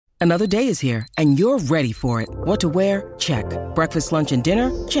Another day is here, and you're ready for it. What to wear? Check. Breakfast, lunch, and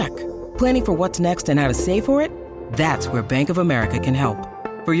dinner? Check. Planning for what's next and how to save for it? That's where Bank of America can help.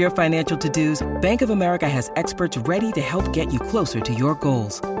 For your financial to-dos, Bank of America has experts ready to help get you closer to your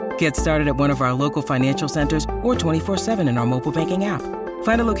goals. Get started at one of our local financial centers or 24/7 in our mobile banking app.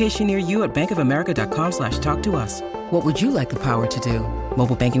 Find a location near you at bankofamerica.com/talktous. What would you like the power to do?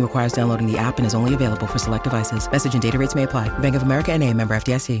 Mobile banking requires downloading the app and is only available for select devices. Message and data rates may apply. Bank of America N.A., member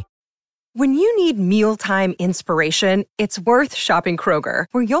FDIC. When you need mealtime inspiration, it's worth shopping Kroger,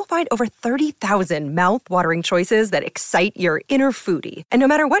 where you'll find over 30,000 mouth-watering choices that excite your inner foodie. And no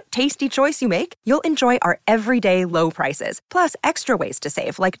matter what tasty choice you make, you'll enjoy our everyday low prices, plus extra ways to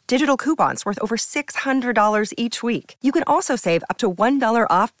save, like digital coupons worth over $600 each week. You can also save up to $1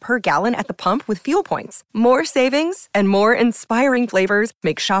 off per gallon at the pump with fuel points. More savings and more inspiring flavors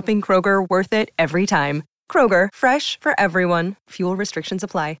make shopping Kroger worth it every time. Kroger, fresh for everyone. Fuel restrictions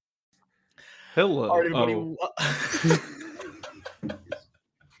apply. Hello. All right, everybody.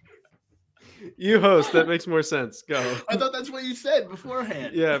 You host. That makes more sense. Go. I thought that's what you said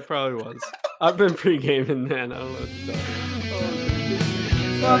beforehand. Yeah, it probably was. I've been pre-gaming, man. I don't know what to tell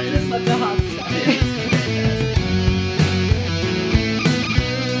you. Well, just let the hot start.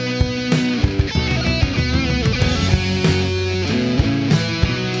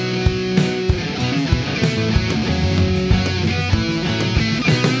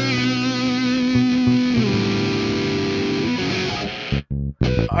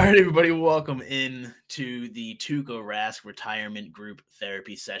 All right, everybody, welcome in to the Tuukka Rask Retirement Group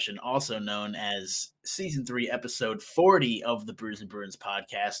Therapy Session, also known as Season 3, Episode 40 of the Brews and Bruins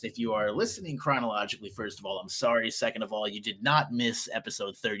podcast. If you are listening chronologically, first of all, I'm sorry. Second of all, you did not miss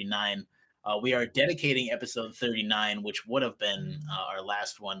Episode 39. We are dedicating Episode 39, which would have been our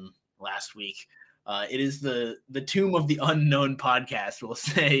last one last week. It is the Tomb of the Unknown podcast, we'll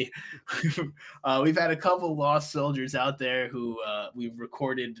say. We've had a couple lost soldiers out there who we've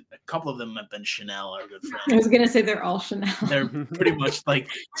recorded. A couple of them have been Chanel, our good friend. I was going to say they're all Chanel. They're pretty much like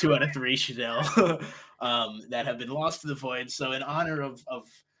 2 out of 3 Chanel that have been lost to the void. So in honor of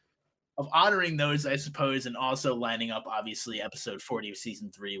honoring those, I suppose, and also lining up, obviously, episode 40 of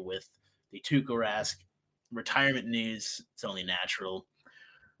season 3 with the Tuukka Rask retirement news, it's only natural.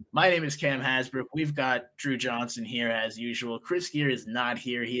 My name is Cam Hasbrook. We've got Drew Johnson here as usual. Chris Gear is not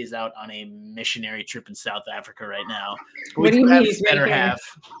here. He is out on a missionary trip in South Africa right now. What do you mean? He's better right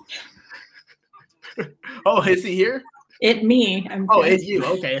half. Oh, is he here? Me. It's you.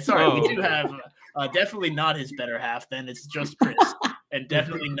 Okay, sorry. We do have definitely not his better half. Then it's just Chris, and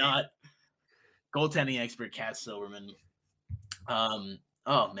definitely not goaltending expert Kat Silverman.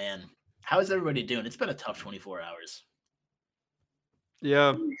 Oh man, how is everybody doing? It's been a tough 24 hours.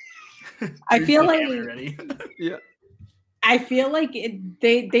 Yeah. I feel like yeah. I feel like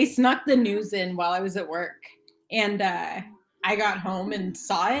they snuck the news in while I was at work, and I got home and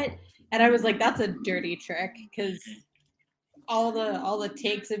saw it, and I was like, "That's a dirty trick," because all the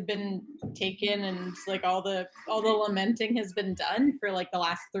takes have been taken, and like all the lamenting has been done for like the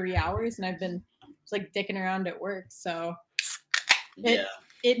last 3 hours, and I've been just like dicking around at work, so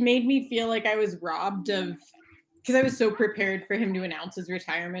it made me feel like I was robbed of. Because I was so prepared for him to announce his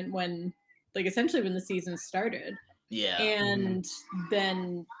retirement when the season started. Yeah. And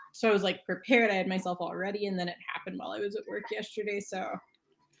then, so I was like prepared. I had myself all ready, and then it happened while I was at work yesterday. So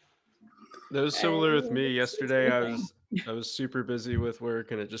that was similar with me yesterday. I was super busy with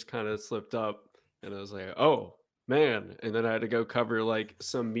work, and it just kind of slipped up, and I was like, oh man. And then I had to go cover like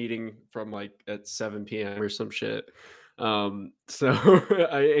some meeting from like at 7 p.m. or some shit. So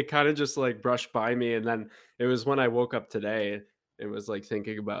it kind of just like brushed by me, and then it was when I woke up today and was like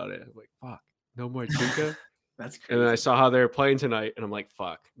thinking about it. I'm like, fuck, no more Tuukka. That's crazy. And then I saw how they were playing tonight, and I'm like,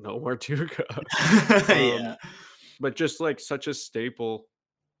 fuck, no more Tuukka. But just like such a staple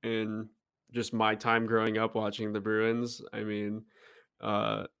in just my time growing up watching the Bruins. I mean,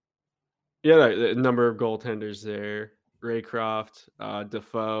 the number of goaltenders there: Raycroft,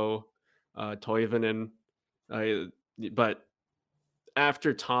 Defoe, Toivonen. But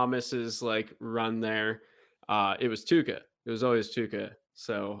after Thomas's like run there, it was Tuukka. It was always Tuukka.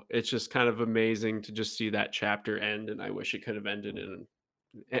 So it's just kind of amazing to just see that chapter end, and I wish it could have ended in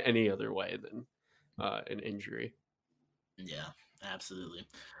any other way than an injury. Yeah, absolutely.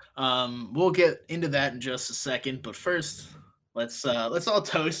 We'll get into that in just a second, but first, let's all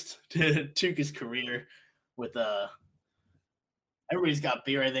toast to Tuukka's career with everybody's got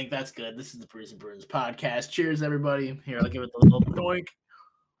beer. I think that's good. This is the Brews and Bruins podcast. Cheers, everybody. Here, I'll give it a little doink.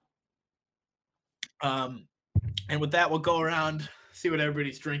 And with that, we'll go around, see what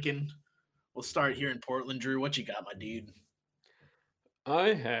everybody's drinking. We'll start here in Portland. Drew, what you got, my dude?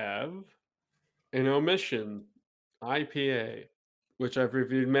 I have an Omission IPA, which I've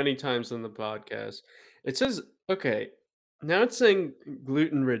reviewed many times on the podcast. It says, okay, now it's saying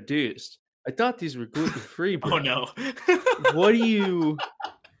gluten reduced. I thought these were gluten free, bro. Oh no. What do you?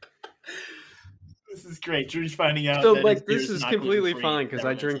 This is great. Drew's finding out So, that his like, beer this is not completely gluten-free. fine because I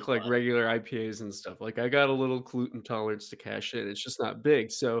Never makes drink it like fun. regular IPAs and stuff. Like, I got a little gluten tolerance to cash in. It's just not big.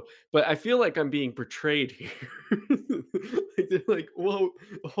 So, but I feel like I'm being portrayed here. Like, they're like, whoa,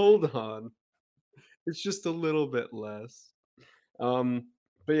 hold on. It's just a little bit less. But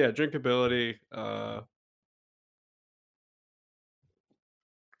yeah, drinkability.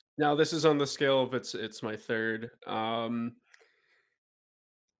 Now this is on the scale of it's my third.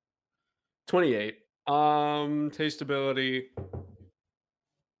 28. Tasteability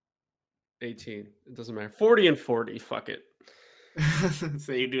 18. It doesn't matter. 40 and 40. Fuck it.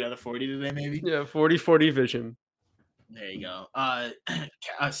 So you do out of 40 today, maybe? Yeah, 40 vision. There you go.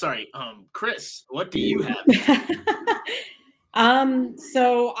 Sorry, Chris, what do you have?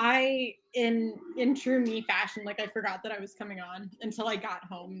 So I in true me fashion, like I forgot that I was coming on until I got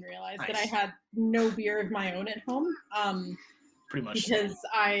home and realized that I Nice. had no beer of my own at home. Pretty much. Because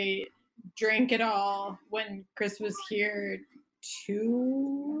I drank it all when Chris was here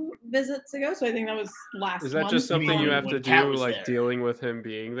 2 visits ago. So I think that was last Is that month. just something you mean have when to Kat do, was like there? dealing with him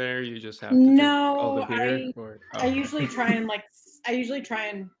being there? You just have to drink all the No, beer? Or, I usually try and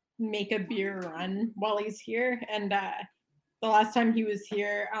make a beer run while he's here. And the last time he was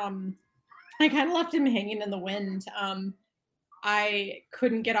here, I kind of left him hanging in the wind. I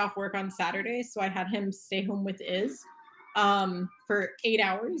couldn't get off work on Saturday, so I had him stay home with Iz for 8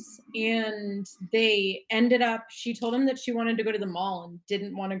 hours. And they ended up, she told him that she wanted to go to the mall and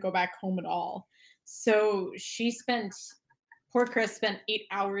didn't want to go back home at all. So poor Chris spent 8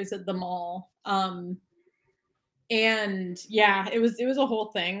 hours at the mall. And yeah, it was a whole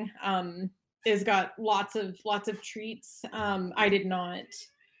thing. Iz got lots of treats. I did not,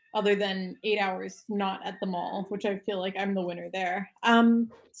 other than 8 hours not at the mall, which I feel like I'm the winner there.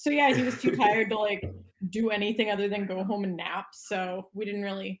 So yeah, he was too tired to like do anything other than go home and nap. So we didn't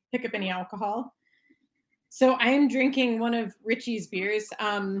really pick up any alcohol. So I am drinking one of Richie's beers,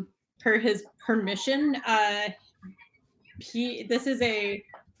 per his permission. This is a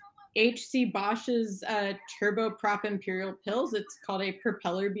HC Bosch's Turbo Prop Imperial Pils. It's called a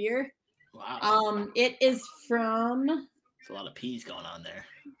propeller beer. Wow. It is from There's a lot of peas going on there.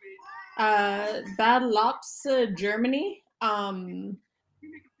 Bad Lops, Germany.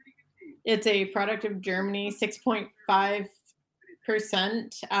 It's a product of Germany, 6.5%.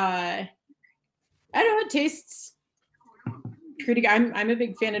 I don't know, it tastes pretty good. I'm a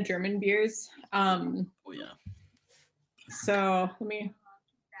big fan of German beers. Oh yeah. So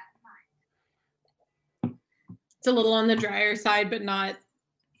it's a little on the drier side, but not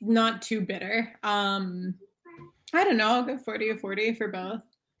too bitter. I don't know, I'll go 40 or 40 for both.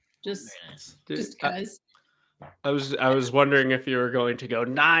 Just Very nice. just because. I was wondering if you were going to go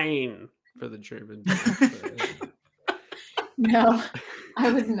 9 for the German beer. No,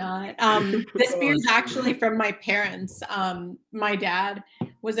 I was not. This beer is actually from my parents. My dad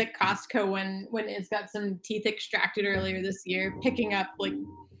was at Costco when Iz got some teeth extracted earlier this year, picking up like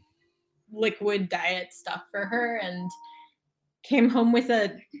liquid diet stuff for her, and came home with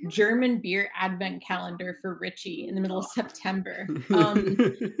a German beer advent calendar for Richie in the middle of September.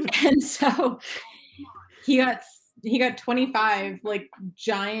 And so he got 25 like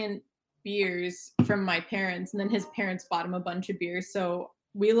giant beers from my parents, and then his parents bought him a bunch of beers. So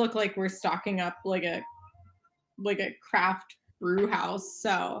we look like we're stocking up like a craft brew house.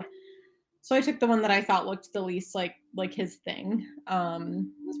 So I took the one that I thought looked the least like his thing. It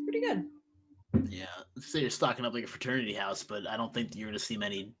was pretty good. Yeah, so you're stocking up like a fraternity house, but I don't think you're going to see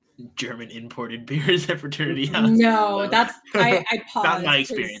many German imported beers at fraternity house. No, that's I paused. Not my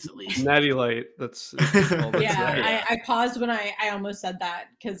experience, at least. Natty Light. That's all that's Yeah, there. I paused when I almost said that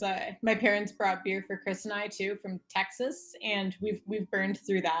because my parents brought beer for Chris and I too from Texas, and we've burned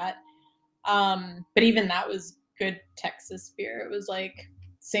through that. But even that was good Texas beer. It was like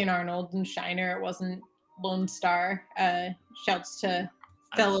St. Arnold and Shiner. It wasn't Lone Star. Shouts to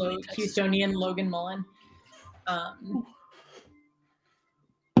fellow Houstonian Logan Mullen,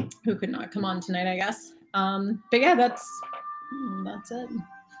 who could not come on tonight, I guess. But yeah, that's it.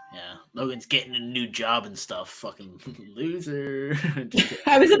 Yeah, Logan's getting a new job and stuff. Fucking loser.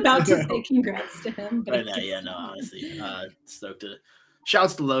 I was about to say congrats to him, but honestly, stoked to.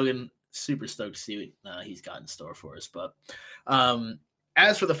 Shouts to Logan. Super stoked to see what he's got in store for us. But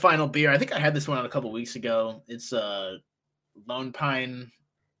as for the final beer, I think I had this one out a couple weeks ago. It's Lone Pine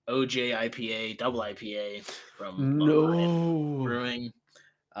OJ IPA, double IPA from Lone Lion Brewing.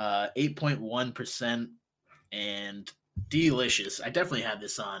 8.1% and delicious. I definitely had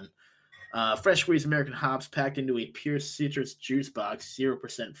this on. Fresh squeezed American hops packed into a pure citrus juice box,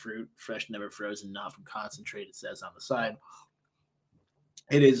 0% fruit, fresh, never frozen, not from concentrate, it says on the side.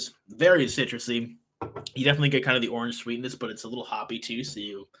 It is very citrusy. You definitely get kind of the orange sweetness, but it's a little hoppy too, so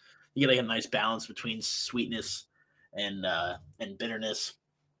you get like a nice balance between sweetness and bitterness.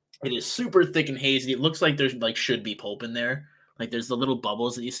 It is super thick and hazy. It looks like there's like should be pulp in there. Like there's the little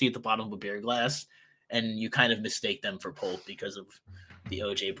bubbles that you see at the bottom of a beer glass, and you kind of mistake them for pulp because of the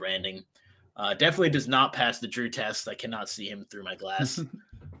OJ branding. Definitely does not pass the Drew test. I cannot see him through my glass.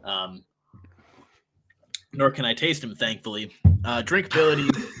 Nor can I taste him, thankfully. Drinkability.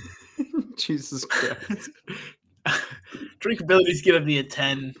 Jesus Christ. Drinkability is going to be a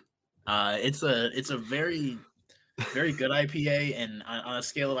 10. It's a very, very good IPA, and on a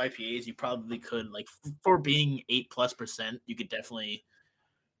scale of IPAs, you probably could, like, for being 8+%, you could definitely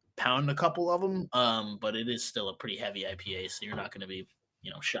pound a couple of them. But it is still a pretty heavy IPA, so you're not going to be,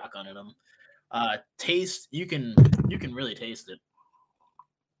 shotgunning them. Taste, you can really taste it.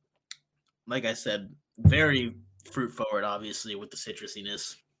 Like I said, very fruit forward, obviously, with the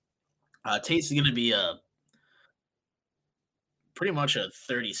citrusiness. Taste is going to be pretty much a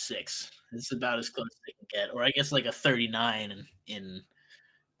 36. It's about as close as they can get, or I guess like a 39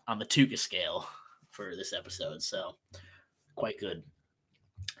 on the Tuca scale for this episode. So quite good.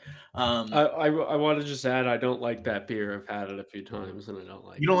 I want to just add, I don't like that beer. I've had it a few times, and I don't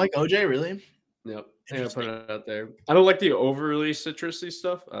like. You don't like OJ, really? Yep. I put it out there. I don't like the overly citrusy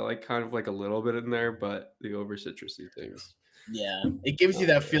stuff. I like kind of like a little bit in there, but the over citrusy things. Yeah, it gives you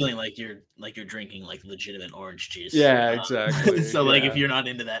that feeling like you're drinking like legitimate orange juice. Yeah, exactly. So like if you're not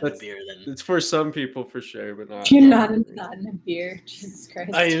into that in a beer, then it's for some people for sure, but not. If you're not into that in a beer, Jesus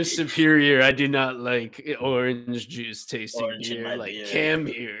Christ. I am superior. I do not like orange juice tasting beer, like cam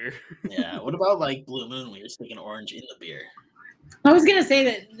beer. Yeah. What about like Blue Moon when you're sticking orange in the beer? I was gonna say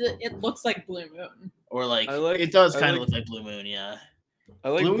that it looks like Blue Moon. Or it does kind of look like Blue Moon, yeah. I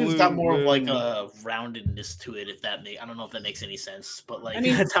like Blue Moon's got more of like a roundedness to it. I don't know if that makes any sense, but like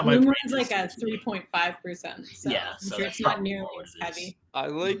that's how Blue Moon's like a 3.5%. So yeah, so sure it's not nearly as heavy. I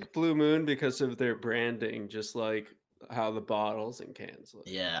like Blue Moon because of their branding, just like how the bottles and cans look.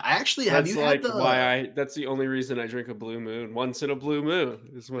 Yeah, I actually have. You like had that's the only reason I drink a Blue Moon. Once in a blue moon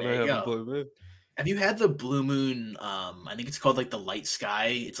is when I have a Blue Moon. Have you had the Blue Moon? I think it's called like the Light Sky.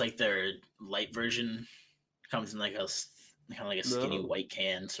 It's like their light version. Comes in like a kind of like a skinny white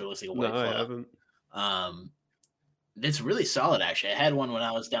can, so it looks like a white claw. I haven't. It's really solid actually. I had one when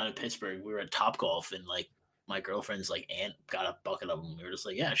I was down in Pittsburgh. We were at Topgolf, and like my girlfriend's like aunt got a bucket of them. We were just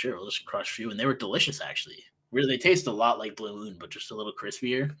like, yeah, sure, we'll just crush a few, and they were delicious actually. Really, they taste a lot like Blue Moon, but just a little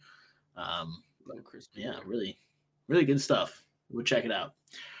crispier. Yeah, really, really good stuff. We'll check it out.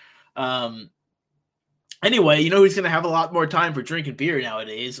 Anyway, who's going to have a lot more time for drinking beer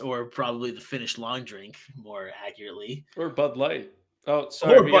nowadays, or probably the Finnish long drink, more accurately. Or Bud Light. Oh,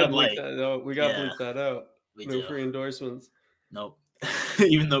 sorry. We got to bleep that out. No free endorsements. Nope.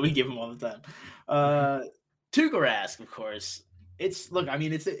 Even though we give them all the time. Tuukka Rask, of course. It's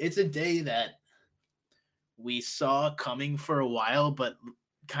a day that we saw coming for a while, but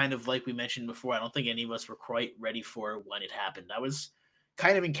kind of like we mentioned before, I don't think any of us were quite ready for when it happened. I was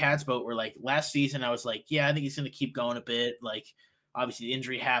kind of in Cat's boat where like last season I was like, yeah, I think he's going to keep going a bit. Like obviously the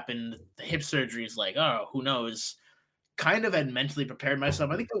injury happened. The hip surgery is like, oh, who knows? Kind of had mentally prepared myself.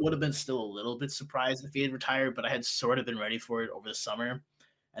 I think I would have been still a little bit surprised if he had retired, but I had sort of been ready for it over the summer.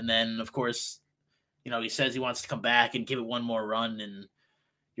 And then of course, he says he wants to come back and give it one more run. And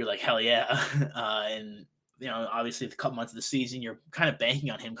you're like, hell yeah. And obviously the couple months of the season, you're kind of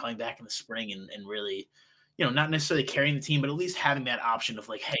banking on him coming back in the spring and really, not necessarily carrying the team, but at least having that option of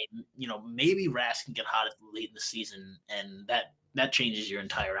like, hey, maybe Rask can get hot late in the season, and that changes your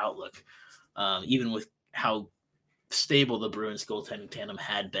entire outlook. Even with how stable the Bruins goaltending tandem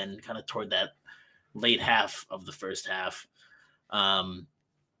had been kind of toward that late half of the first half. And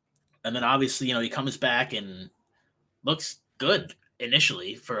then obviously, he comes back and looks good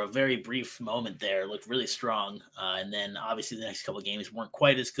initially for a very brief moment there, looked really strong. And then obviously the next couple of games weren't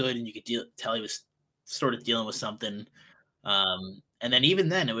quite as good, and you could tell he was sort of dealing with something. And then even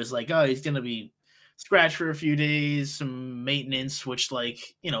then it was like, oh, he's going to be scratched for a few days, some maintenance, which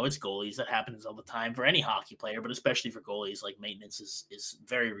like, it's goalies. That happens all the time for any hockey player, but especially for goalies, like maintenance is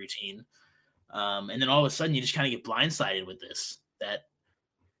very routine. And then all of a sudden you just kind of get blindsided with this, that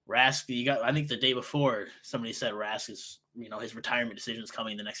Rask, I think the day before somebody said Rask is, his retirement decision is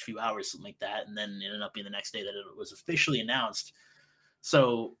coming in the next few hours, something like that. And then it ended up being the next day that it was officially announced.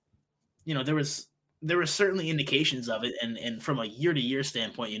 So, there was certainly indications of it, and from a year-to-year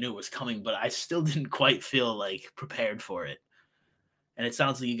standpoint, you knew it was coming, but I still didn't quite feel like prepared for it. And it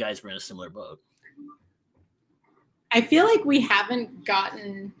sounds like you guys were in a similar boat. I feel like we haven't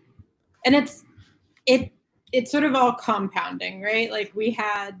gotten, and it's sort of all compounding, right? Like we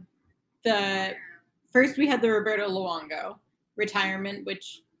had the Roberto Luongo retirement,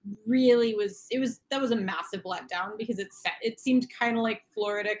 which really was a massive letdown because it seemed kind of like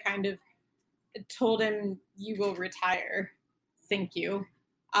Florida kind of told him, you will retire, thank you.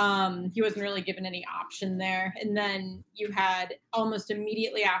 He wasn't really given any option there. And then you had almost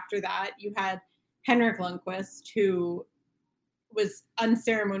immediately after that, you had Henrik Lundqvist, who was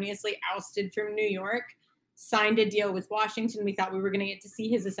unceremoniously ousted from New York, signed a deal with Washington. We thought we were going to get to see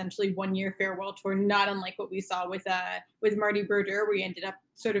his essentially 1-year farewell tour, not unlike what we saw with Marty Brodeur, where he ended up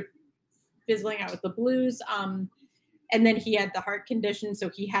sort of fizzling out with the Blues. And then he had the heart condition, so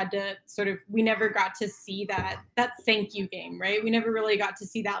he had to we never got to see that thank you game, right? We never really got to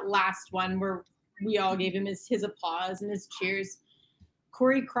see that last one where we all gave him his applause and his cheers.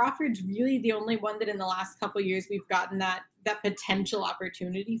 Corey Crawford's really the only one that in the last couple of years we've gotten that potential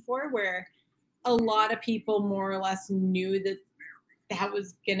opportunity for, where a lot of people more or less knew that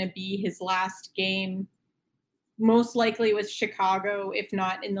was going to be his last game, most likely with Chicago, if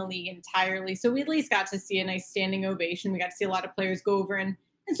not in the league entirely. So we at least got to see a nice standing ovation. We got to see a lot of players go over and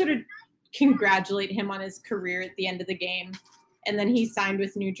sort of congratulate him on his career at the end of the game. And then he signed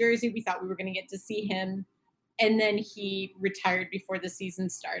with New Jersey. We thought we were going to get to see him. And then he retired before the season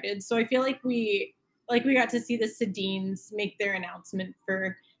started. So I feel like we got to see the Sedins make their announcement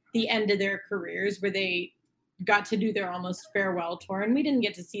for the end of their careers, where they got to do their almost farewell tour. And we didn't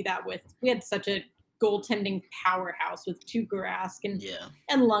get to see that we had such a goaltending powerhouse with Tuukka Rask and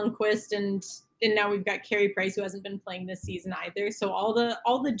Lundqvist, and now we've got Carey Price, who hasn't been playing this season either. So all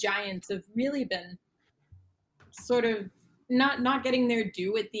the Giants have really been sort of not getting their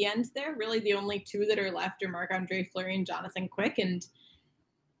due at the end there. Really, the only two that are left are Marc-Andre Fleury and Jonathan Quick, and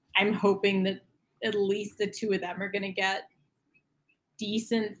I'm hoping that at least the two of them are going to get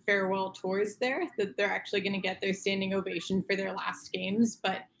decent farewell tours there, that they're actually going to get their standing ovation for their last games.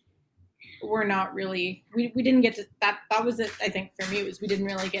 But we're not really, we didn't get to that was it. I think for me, we didn't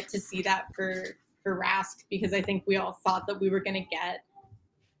really get to see that for Rask, because I think we all thought that we were going to get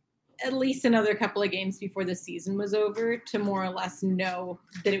at least another couple of games before the season was over to more or less know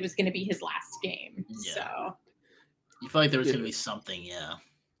that it was going to be his last game. Yeah. So you feel like there was going to be something. Yeah.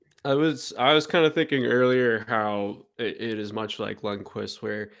 I was kind of thinking earlier how it is much like Lundqvist,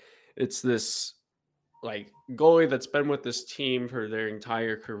 where it's this like goalie that's been with this team for their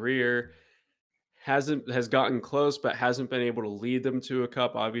entire career, has gotten close, but hasn't been able to lead them to a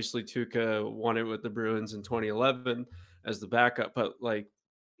cup. Obviously, Tuukka won it with the Bruins in 2011 as the backup, but like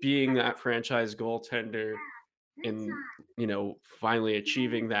being that franchise goaltender and, finally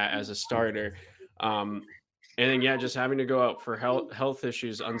achieving that as a starter. And then, just having to go out for health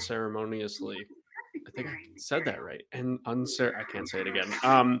issues unceremoniously. I think I said that right. And I can't say it again.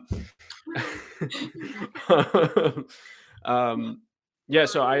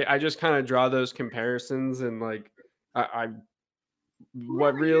 So I just kind of draw those comparisons, and like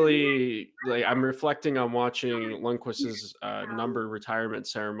what really, like, I'm reflecting on watching Lundqvist's number retirement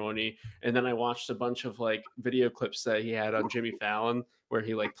ceremony, and then I watched a bunch of like video clips that he had on Jimmy Fallon where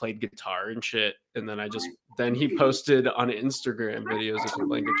he like played guitar and shit, and then he posted on Instagram videos of him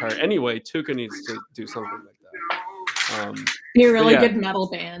playing guitar. Anyway, Tuukka needs to do something like that. Be a really good metal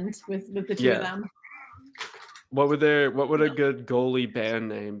band with the two of them. What would a good goalie band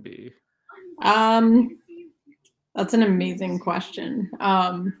name be? That's an amazing question.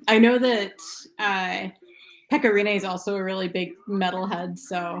 I know that Pekka Rinne is also a really big metalhead,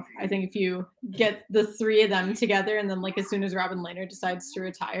 so I think if you get the three of them together, and then like as soon as Robin Lehner decides to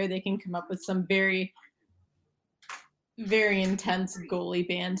retire, they can come up with some very, very intense goalie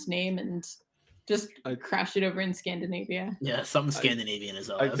band name and just crash it over in Scandinavia. Yeah, something Scandinavian is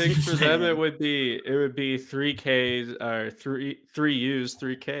all. I think for them it would be 3 Ks or 3 U's,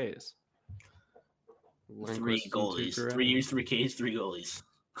 3 Ks. 3 goalies, 3 U's, 3 Ks, 3 goalies.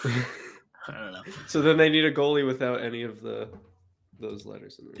 I don't know. So then they need a goalie without any of those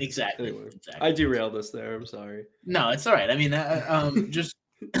letters in there. Exactly. Anyway, exactly. I derailed us there. I'm sorry. No, it's all right. I mean, just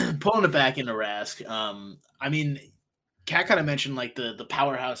pulling it back into Rask. I mean, Kat kind of mentioned like the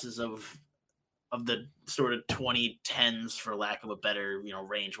powerhouses of the sort of 2010s, for lack of a better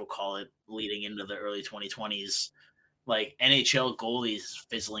range, we'll call it, leading into the early 2020s. Like NHL goalies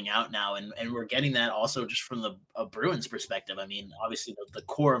fizzling out now, and we're getting that also just from the Bruins perspective. I mean, obviously the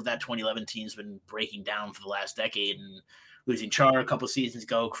core of that 2011 team's been breaking down for the last decade, and losing Char a couple seasons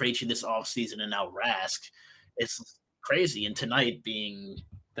ago, Krejci this offseason, and now Rask. It's crazy. And tonight being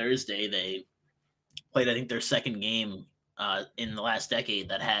Thursday, they played, I think, their second game in the last decade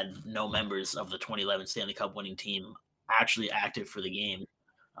that had no members of the 2011 Stanley Cup winning team actually active for the game,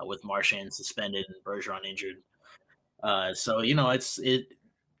 with Marchand suspended and Bergeron injured. So,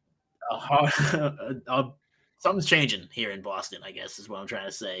 something's changing here in Boston, I guess, is what I'm trying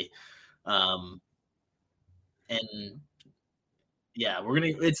to say. And yeah,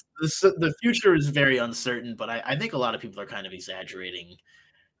 the future is very uncertain, but I think a lot of people are kind of exaggerating.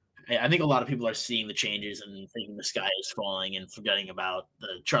 I think a lot of people are seeing the changes and thinking the sky is falling and forgetting about the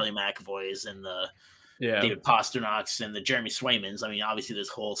Charlie McAvoys and the David Pasternaks and the Jeremy Swaymans. I mean, obviously there's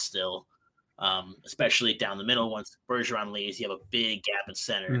holes still, especially down the middle. Once Bergeron leaves, you have a big gap in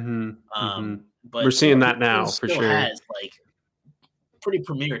center. But we're seeing that now for sure. Has like pretty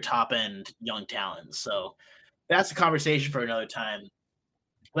premier top end young talent. So that's a conversation for another time.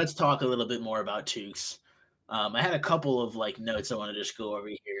 Let's talk a little bit more about Tukes. I had a couple of notes I want to just go over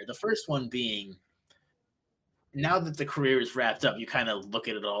here. The first one being, now that the career is wrapped up, you kind of look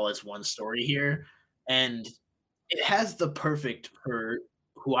at it all as one story here, and it has the perfect for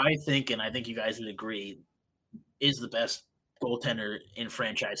who I think, and I think you guys would agree, is the best goaltender in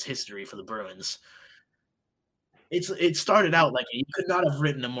franchise history for the Bruins. It started out like you could not have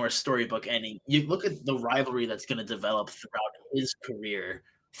written a more storybook ending. You look at the rivalry that's going to develop throughout his career.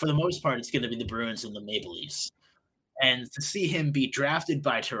 For the most part, it's going to be the Bruins and the Maple Leafs. And to see him be drafted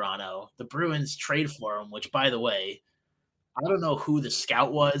by Toronto, the Bruins trade for him, which, by the way, I don't know who the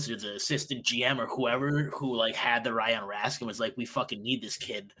scout was or the assistant GM or whoever who had the Ryan Rask and was like, we fucking need this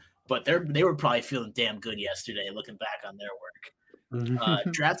kid. But they were probably feeling damn good yesterday looking back on their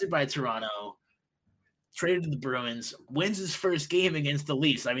work. Drafted by Toronto, traded to the Bruins, wins his first game against the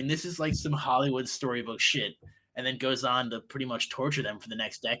Leafs. I mean, this is like some Hollywood storybook shit. And then goes on to pretty much torture them for the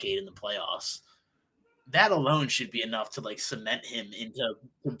next decade in the playoffs. That alone should be enough to cement him into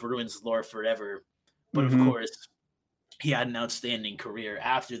the Bruins lore forever. But of course, he had an outstanding career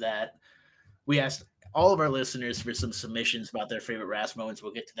after that. We asked all of our listeners for some submissions about their favorite Rask moments.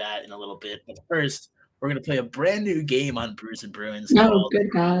 We'll get to that in a little bit. But first, we're going to play a brand new game on Brews and Bruins. Oh,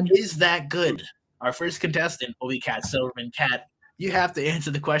 good God. Is That Good? Our first contestant will be Kat Silverman. Kat, you have to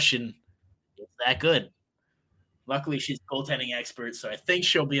answer the question, is that good? Luckily, she's a goaltending expert, so I think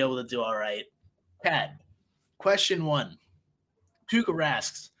she'll be able to do all right. Pat, question 1. Tuukka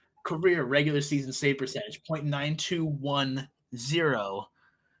Rask's career regular season save percentage, .9210.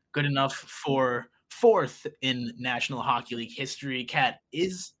 Good enough for 4th in National Hockey League history. Kat,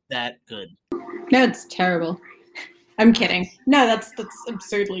 is that good? No, it's terrible. I'm kidding. No, that's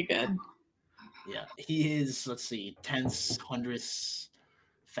absurdly good. Yeah, he is, let's see, tenths, hundredths,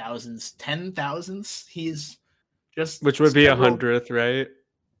 thousands, 10,000ths. He's just which would be 100th, right?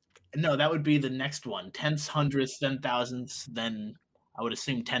 No, that would be the next one. Tenths, hundredths, then thousandths, then I would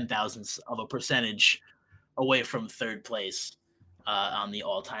assume 10,000ths of a percentage away from third place on the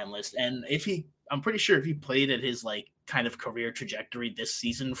all-time list. And I'm pretty sure if he played at his kind of career trajectory this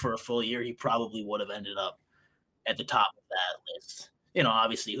season for a full year, he probably would have ended up at the top of that list.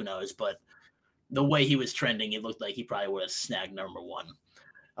 Obviously, who knows? But the way he was trending, it looked like he probably would have snagged number 1.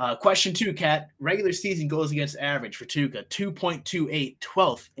 Question 2, Kat. Regular season goals against average for Tuukka, 2.28,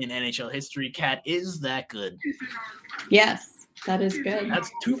 12th in NHL history. Kat, is that good? Yes, that is good. That's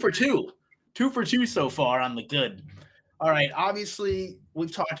 2 for 2. 2 for 2 so far on the good. All right, obviously,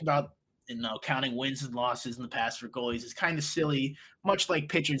 we've talked about counting wins and losses in the past for goalies. It's kind of silly, much like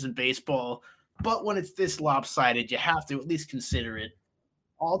pitchers in baseball. But when it's this lopsided, you have to at least consider it.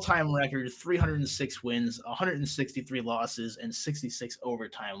 All-time record, 306 wins, 163 losses, and 66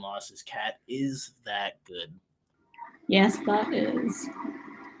 overtime losses. Kat, is that good? Yes, that is.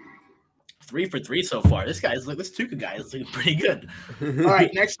 3 for 3 so far. This Tuukka guy is looking pretty good. All right,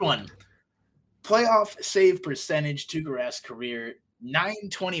 next one. Playoff save percentage, Tuukka Rask's career,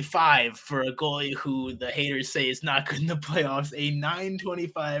 .925 for a goalie who the haters say is not good in the playoffs. A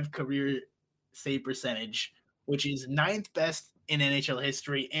 .925 career save percentage, which is 9th best in NHL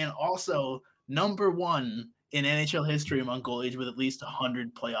history, and also number 1 in NHL history among goalies with at least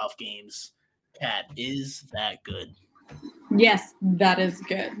 100 playoff games. Kat, is that good? Yes, that is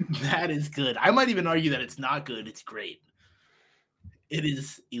good. That is good. I might even argue that it's not good. It's great. It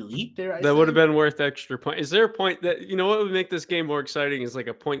is elite there. That would have been worth extra point. Is there a point that, what would make this game more exciting is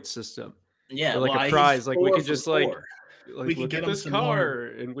a point system? Yeah. Or a prize. We could just we could look get at this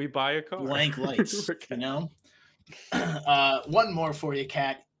car and we buy a car. Blank lights, One more for you,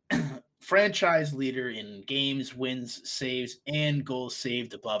 Kat. Franchise leader in games, wins, saves, and goals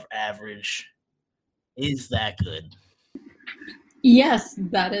saved above average. Is that good? Yes,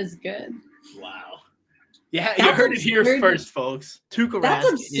 that is good. Wow. Yeah, you That's heard it here absurd. first, folks. Tuukka That's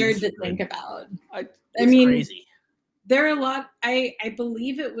Rask absurd is to good. think about. I It's mean, crazy. there are a lot. I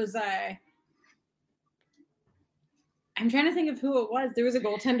believe it was I'm trying to think of who it was. There was a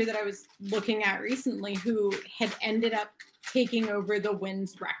goaltender that I was looking at recently who had ended up taking over the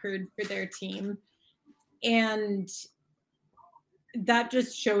wins record for their team. And that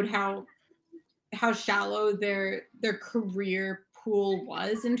just showed how shallow their career pool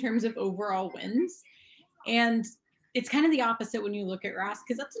was in terms of overall wins. And it's kind of the opposite when you look at Rask,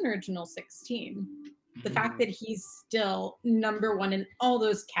 because that's an original 16. The fact that he's still number one in all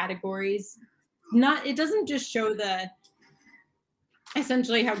those categories, it doesn't just show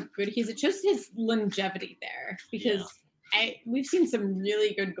essentially how good he is. It shows his longevity there, because we've seen some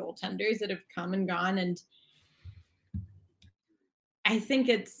really good goaltenders that have come and gone, and I think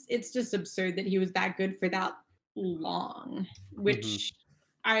it's just absurd that he was that good for that long, which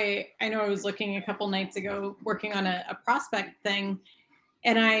I know I was looking a couple nights ago working on a prospect thing,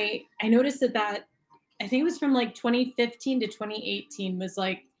 and I noticed that I think it was from like 2015 to 2018 was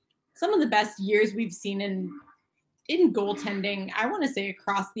like some of the best years we've seen in goaltending, I want to say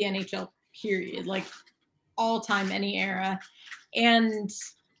across the NHL period, like all time, any era. And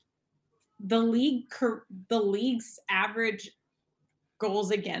the league's average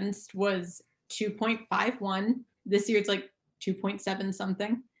goals against was 2.51. This year it's like 2.7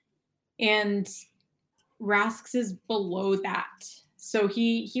 something. And Rask's is below that. So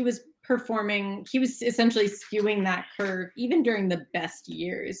he was performing, he was essentially skewing that curve even during the best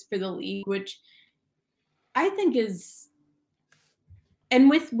years for the league, which I think is, and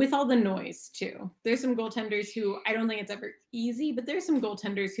with all the noise too. There's some goaltenders who I don't think it's ever easy, but there's some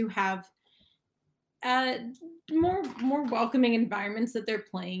goaltenders who have more welcoming environments that they're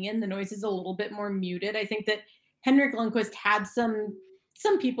playing in. The noise is a little bit more muted. I think that Henrik Lundqvist had some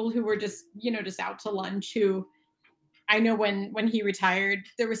people who were just out to lunch, who I know when he retired,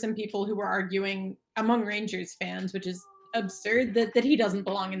 there were some people who were arguing among Rangers fans, which is absurd, that he doesn't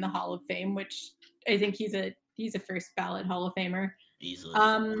belong in the Hall of Fame, which I think he's a first ballot Hall of Famer. Easily.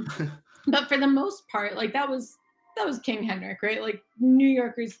 But for the most part, like that was King Henrik, right? Like New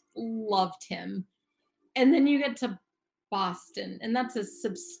Yorkers loved him. And then you get to Boston, and that's a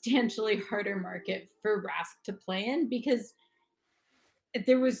substantially harder market for Rask to play in, because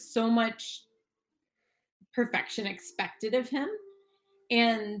there was so much perfection expected of him,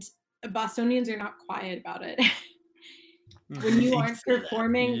 and Bostonians are not quiet about it. When you aren't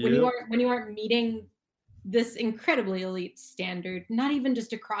performing, when you aren't meeting this incredibly elite standard, not even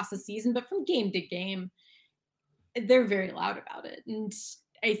just across the season, but from game to game, they're very loud about it. And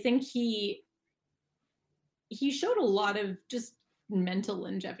I think he showed a lot of just mental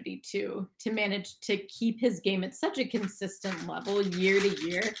longevity too, to manage to keep his game at such a consistent level year to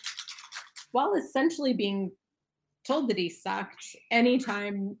year, while essentially being told that he sucked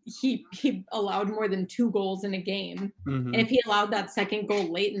anytime he allowed more than 2 goals in a game. And if he allowed that second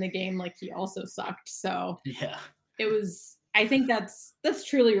goal late in the game, like, he also sucked. So yeah, it was, I think that's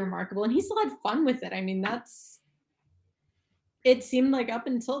truly remarkable. And he still had fun with it. I mean, it seemed like up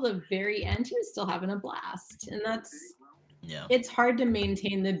until the very end, he was still having a blast. And it's hard to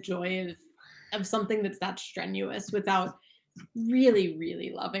maintain the joy of something that's that strenuous without really, really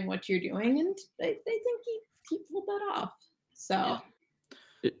loving what you're doing. And I think he pulled that off. So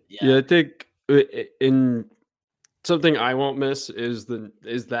yeah, I think in something I won't miss is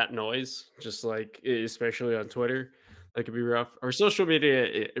that noise, just like, especially on Twitter, that could be rough, or social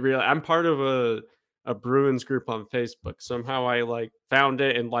media. I'm part of a Bruins group on Facebook. Somehow I like found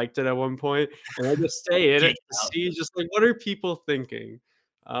it and liked it at one point, and I just stay in it to see just like, what are people thinking.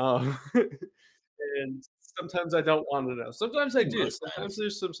 And sometimes I don't want to know. Sometimes I do. Sometimes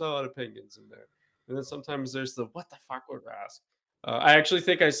there's some solid opinions in there, and then sometimes there's the what the fuck would Rask. I actually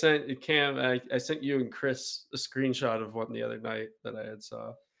think I sent Cam. I sent you and Chris a screenshot of one the other night that I had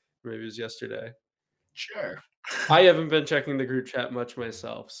saw. Maybe it was yesterday. Sure. I haven't been checking the group chat much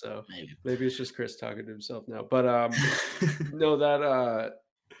myself, so maybe it's just Chris talking to himself now. But no, that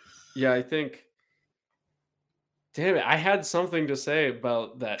yeah, I think. Damn it! I had something to say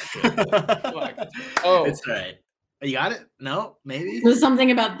about that shit. Oh, it's all right. You got it? No, maybe it was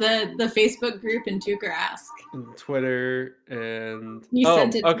something about the Facebook group and Tuukka Rask, and Twitter, and you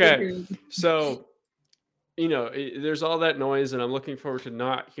sent it. Okay. To the group. So, there's all that noise, and I'm looking forward to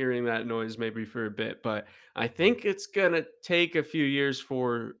not hearing that noise maybe for a bit. But I think it's gonna take a few years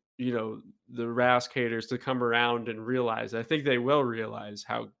for the Rask haters to come around and realize. I think they will realize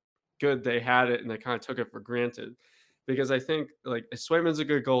how good they had it, and they kind of took it for granted, because I think like Swayman's a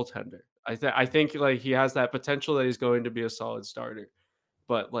good goaltender. I think like he has that potential that he's going to be a solid starter,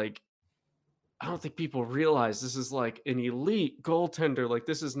 but like I don't think people realize this is like an elite goaltender. Like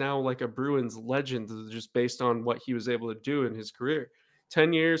this is now like a Bruins legend just based on what he was able to do in his career.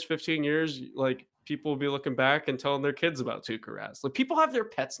 10 years, 15 years, like people will be looking back and telling their kids about Tuukka Rask. Like people have their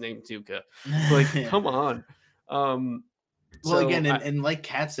pets named Tuukka. Like, come on. Well, So again, and like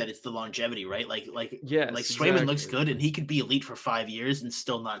Kat said, it's the longevity, right? Like yes, Swayman looks exactly. good, and he could be elite for 5 years and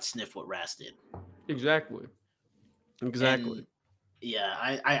still not sniff what Rask did. Exactly. And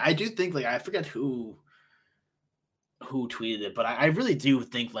yeah, I do think, like, I forget who tweeted it, but I really do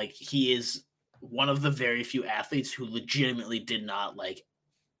think like he is one of the very few athletes who legitimately did not like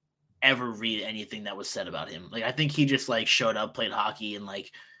ever read anything that was said about him. Like I think he just like showed up, played hockey, and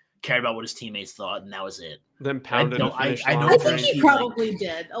like cared about what his teammates thought, and that was it. Then pounded the finish line. I think he probably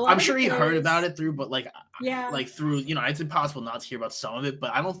did. I'm sure he heard about it through, but like through, you know, it's impossible not to hear about some of it.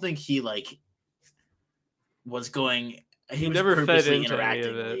 But I don't think he like was going. He was never fed into interacting.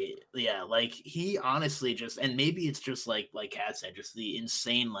 any of it. Yeah, like he honestly just, and maybe it's just like Kat said, just the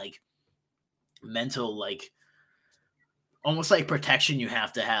insane like mental like almost like protection you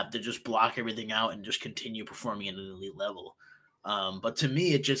have to just block everything out and just continue performing at an elite level. But to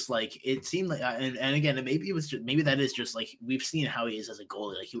me, it just like it seemed like, and again, maybe it was just, maybe that is just like we've seen how he is as a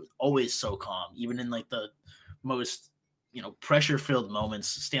goalie. Like he was always so calm, even in like the most, you know, pressure-filled moments,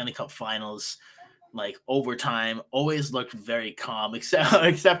 Stanley Cup Finals, like overtime, always looked very calm,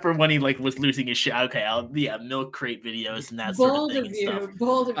 except for when he like was losing his shit. Okay, milk crate videos and that sort of thing and stuff.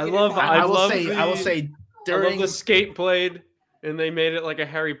 Bold of you. I will say during I love the skate blade. And they made it like a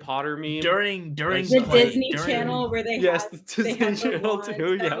Harry Potter meme during the Disney Channel where they the Disney Channel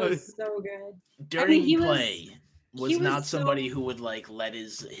too. That was so good. During play was not somebody who would like let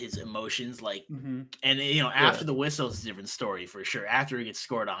his emotions like, and you know, after the whistle is a different story for sure. After he gets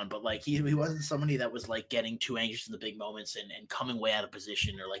scored on, but like he wasn't somebody that was like getting too anxious in the big moments and coming way out of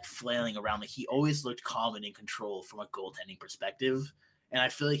position or like flailing around. Like he always looked calm and in control from a goaltending perspective. And I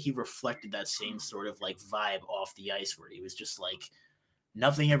feel like he reflected that same sort of like vibe off the ice where he was just like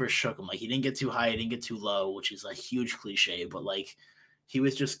nothing ever shook him. Like he didn't get too high, he didn't get too low, which is a huge cliche, but like he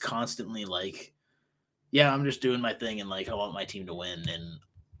was just constantly like, yeah, I'm just doing my thing and like I want my team to win and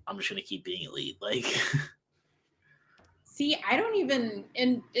I'm just gonna keep being elite. Like see, I don't even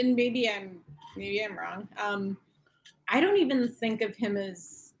and maybe I'm wrong. I don't even think of him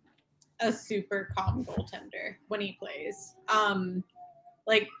as a super calm goaltender when he plays.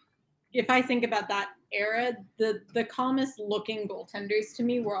 Like if I think about that era, the calmest looking goaltenders to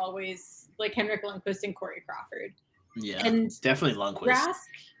me were always like Henrik Lundqvist and Corey Crawford. Yeah, and definitely Lundqvist.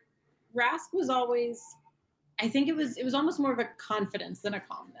 Rask was always, I think it was almost more of a confidence than a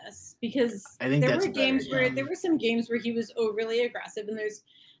calmness, because I think there were some games where he was overly aggressive, and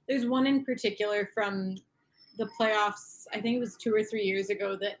there's one in particular from the playoffs, I think it was 2 or 3 years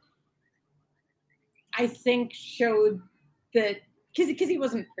ago, that I think showed that because he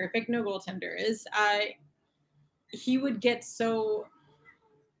wasn't perfect, no goaltender is. He would get so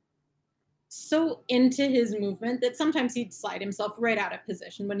into his movement that sometimes he'd slide himself right out of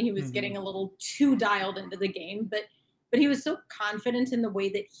position when he was getting a little too dialed into the game. But he was so confident in the way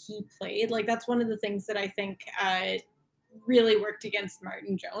that he played. Like that's one of the things that I think really worked against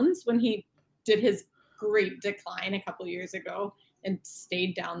Martin Jones when he did his great decline a couple years ago and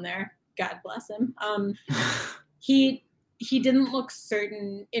stayed down there. God bless him. He didn't look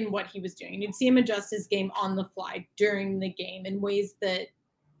certain in what he was doing. You'd see him adjust his game on the fly during the game in ways that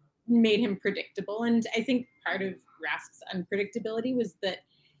made him predictable. And I think part of Rask's unpredictability was that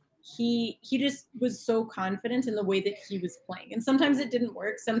he just was so confident in the way that he was playing. And sometimes it didn't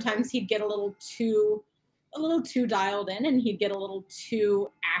work. Sometimes he'd get a little too dialed in, and he'd get a little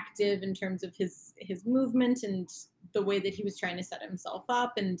too active in terms of his movement and the way that he was trying to set himself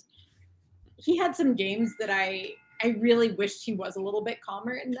up. And he had some games that I really wished he was a little bit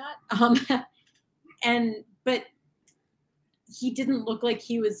calmer in that. But he didn't look like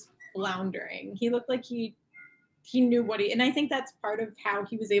he was floundering. He looked like he knew and I think that's part of how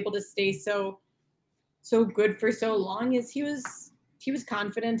he was able to stay so good for so long, is he was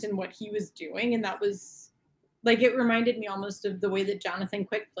confident in what he was doing. And that was like, it reminded me almost of the way that Jonathan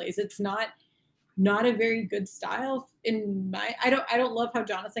Quick plays. It's not a very good style I don't love how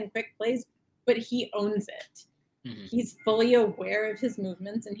Jonathan Quick plays, but he owns it. Mm-hmm. He's fully aware of his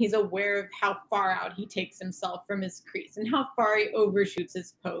movements, and he's aware of how far out he takes himself from his crease and how far he overshoots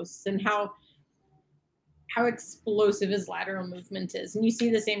his posts and how explosive his lateral movement is. And you see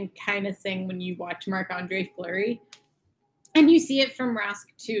the same kind of thing when you watch Marc-Andre Fleury. And you see it from Rask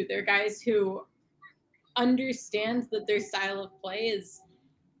too. They're guys who understand that their style of play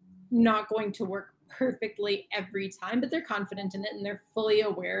not going to work perfectly every time, but they're confident in it and they're fully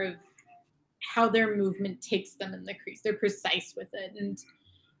aware of how their movement takes them in the crease. They're precise with it, and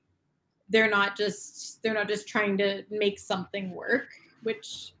they're not just trying to make something work,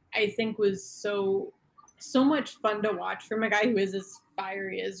 which I think was so much fun to watch from a guy who is as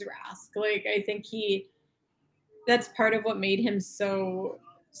fiery as Rask. Like, I think that's part of what made him so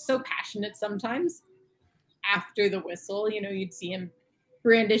passionate sometimes. After the whistle, you'd see him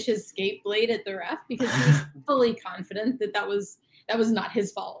brandish his skate blade at the ref because he was fully confident that was not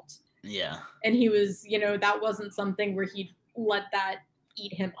his fault. Yeah. And he was, that wasn't something where he'd let that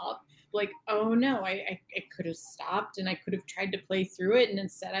eat him up. Like, oh no, I could have stopped and I could have tried to play through it. And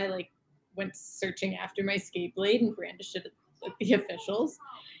instead I went searching after my skate blade and brandished it at the officials.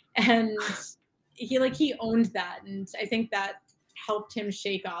 And he owned that. And I think that helped him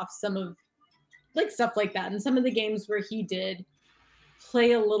shake off some of stuff like that. And some of the games where he did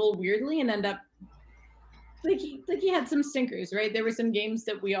play a little weirdly and end up he had some stinkers, right? There were some games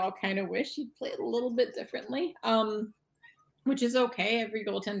that we all kind of wish he'd played a little bit differently, which is okay. Every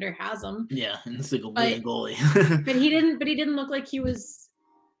goaltender has them. Yeah, and it's like a goalie. but he didn't look like he was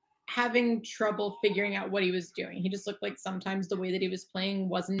having trouble figuring out what he was doing. He just looked like sometimes the way that he was playing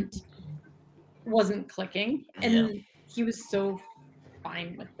wasn't clicking, and he was so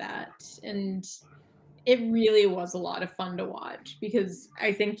fine with that. And it really was a lot of fun to watch because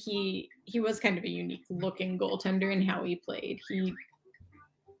I think he was kind of a unique looking goaltender in how he played.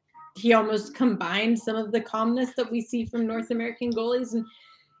 He almost combined some of the calmness that we see from North American goalies and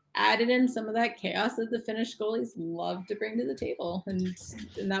added in some of that chaos that the Finnish goalies love to bring to the table. And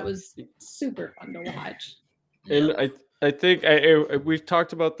that was super fun to watch. And I think we've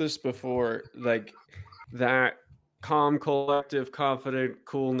talked about this before, like that calm, collective, confident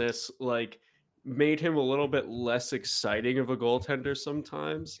coolness, made him a little bit less exciting of a goaltender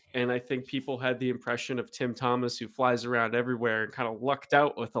sometimes. And I think people had the impression of Tim Thomas, who flies around everywhere and kind of lucked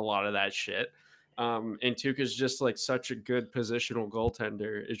out with a lot of that shit. And Tuukka's just such a good positional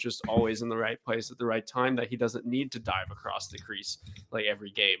goaltender. It's just always in the right place at the right time, that he doesn't need to dive across the crease every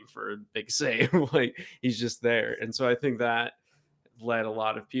game for a big save. He's just there. And so I think that led a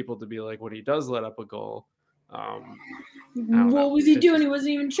lot of people to be like, when he does let up a goal, what was he doing? He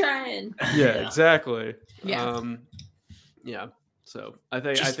wasn't even trying. Yeah, exactly. Yeah. Yeah. So I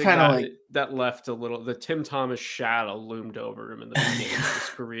think that left a little, the Tim Thomas shadow loomed over him in the beginning of his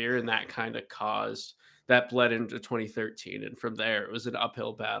career, and that kind of bled into 2013, and from there it was an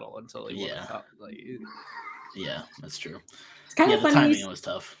uphill battle until he won the cup. Yeah, that's true. It's kind of funny. The timing was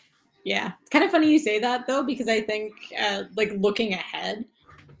tough. Yeah, it's kind of funny you say that though, because I think looking ahead,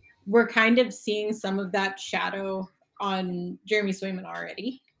 we're kind of seeing some of that shadow on Jeremy Swayman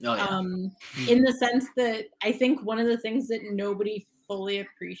already. Oh, yeah. In the sense that I think one of the things that nobody fully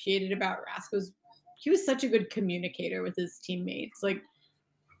appreciated about Rask was he was such a good communicator with his teammates.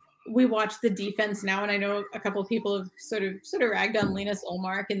 We watch the defense now, and I know a couple of people have sort of ragged on Linus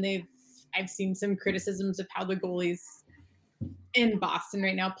Ullmark, and I've seen some criticisms of how the goalies in Boston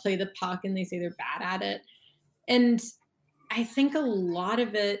right now play the puck, and they say they're bad at it. And I think a lot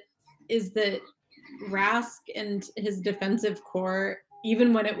of it is that Rask and his defensive core,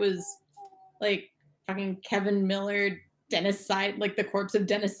 even when it was fucking Kevin Miller, Dennis the corpse of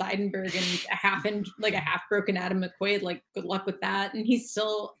Dennis Seidenberg, and a half broken Adam McQuaid, good luck with that. And he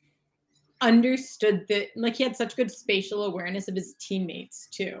still understood that, he had such good spatial awareness of his teammates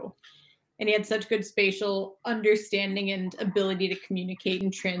too. And he had such good spatial understanding and ability to communicate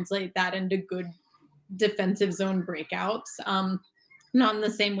and translate that into good defensive zone breakouts. Not in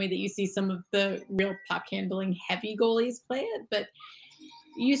the same way that you see some of the real puck handling heavy goalies play it, but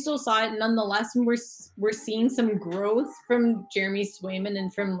you still saw it nonetheless. And we're seeing some growth from Jeremy Swayman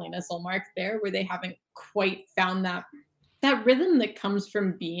and from Linus Ullmark there, where they haven't quite found that rhythm that comes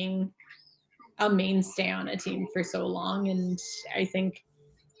from being a mainstay on a team for so long. And I think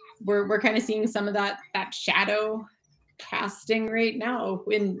we're kind of seeing some of that shadow casting right now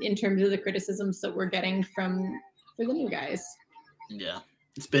in terms of the criticisms that we're getting for the new guys. Yeah,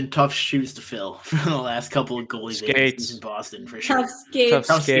 it's been tough shoes to fill for the last couple of goalies in Boston for sure. Tough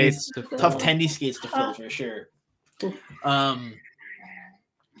skates. Tough tendy skates to fill for sure. I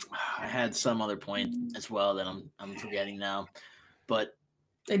had some other point as well that I'm forgetting now, but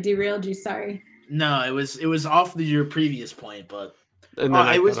I derailed you. Sorry. No, it was off your previous point, but it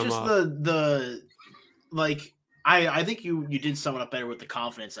was just I think you did sum it up better with the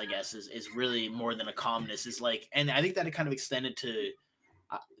confidence, I guess, is really more than a calmness. And I think that it kind of extended to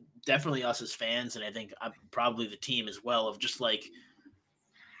definitely us as fans, and I think probably the team as well, of just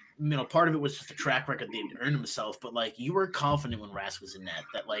part of it was just the track record that he'd earned himself, but like you were confident when Rask was in net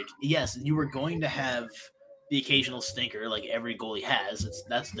that like, yes, you were going to have the occasional stinker like every goalie has.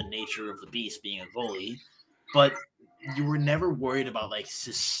 That's the nature of the beast being a goalie, but you were never worried about like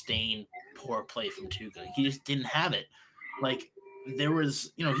sustained poor play from Tuukka. He just didn't have it. Like there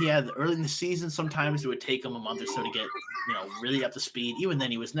was, he had early in the season, sometimes it would take him a month or so to get, really up to speed. Even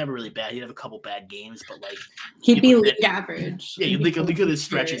then, he was never really bad. He'd have a couple bad games, but like he'd be league average. Yeah, you'd look at his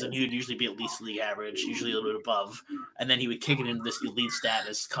stretches, and he would usually be at least league average, usually a little bit above. And then he would kick it into this elite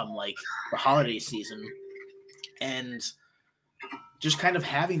status come like the holiday season, and just kind of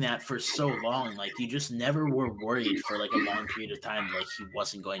having that for so long, like you just never were worried for like a long period of time, like he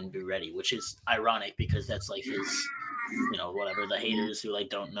wasn't going to be ready, which is ironic because that's like his. Whatever the haters who like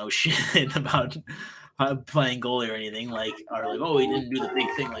don't know shit about playing goalie or anything like are like, oh, he didn't do the big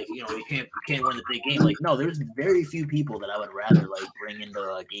thing, like he can't win the big game. Like no, there's very few people that I would rather like bring into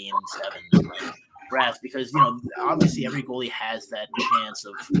a game 7 than like Rask because obviously every goalie has that chance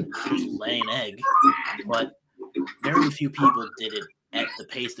of just laying an egg, but very few people did it at the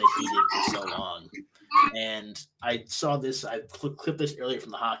pace that he did for so long. And I saw this, I clipped this earlier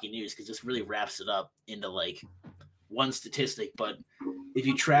from the Hockey News because this really wraps it up into like one statistic, but if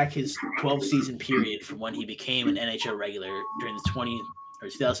you track his 12-season period from when he became an NHL regular during the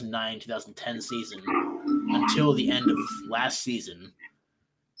 2009-2010 season until the end of last season,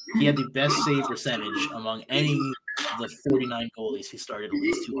 he had the best save percentage among any of the 49 goalies who started at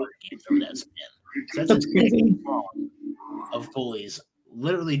least 200 games over that span. So that's a crazy of goalies,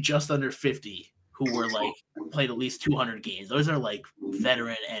 literally just under 50, who were like played at least 200 games. Those are like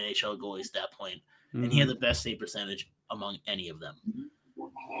veteran NHL goalies at that point. And he had the best save percentage among any of them.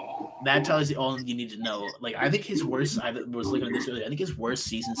 That tells you all you need to know. Like, I think his worst, I was looking at this earlier, I think his worst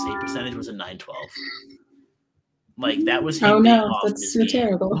season save percentage was a .912. Like, that was him. Oh, no, that's so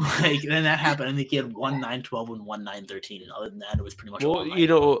terrible. Like, then that happened. I think he had one .912 and one .913. And other than that, it was pretty much well,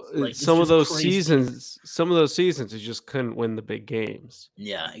 like, some of those seasons, he just couldn't win the big games.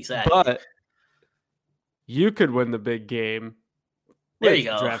 Yeah, exactly. But you could win the big game. There you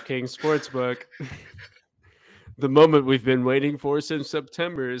go. DraftKings Sportsbook. The moment we've been waiting for since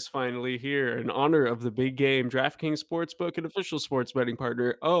September is finally here. In honor of the big game, DraftKings Sportsbook, an official sports betting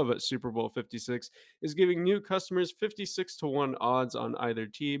partner of Super Bowl 56, is giving new customers 56-1 odds on either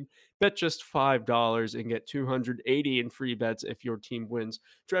team. Bet just $5 and get $280 in free bets if your team wins.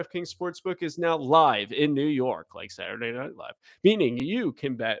 DraftKings Sportsbook is now live in New York, like Saturday Night Live, meaning you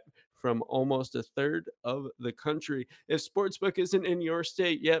can bet from almost a third of the country. If Sportsbook isn't in your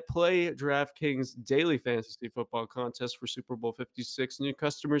state yet, play DraftKings Daily Fantasy Football Contest for Super Bowl 56. New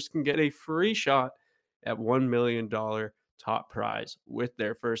customers can get a free shot at $1 million top prize with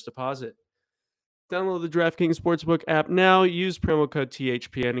their first deposit. Download the DraftKings Sportsbook app now. Use promo code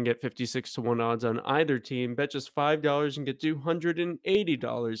THPN and get 56-1 odds on either team. Bet just $5 and get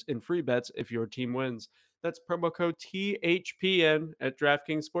 $280 in free bets if your team wins. That's promo code THPN at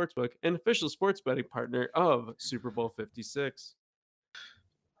DraftKings Sportsbook, an official sports betting partner of Super Bowl 56.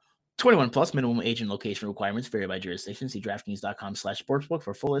 21 plus minimum age and location requirements vary by jurisdiction. See DraftKings.com/sportsbook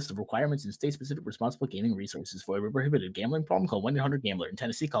for full list of requirements and state-specific responsible gaming resources. For a prohibited gambling problem, call 1-800-GAMBLER. In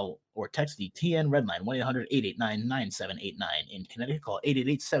Tennessee, call or text the TN Red Line 1-800-889-9789. In Connecticut, call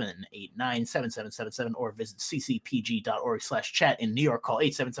 888-789-7777 or visit ccpg.org/chat. In New York, call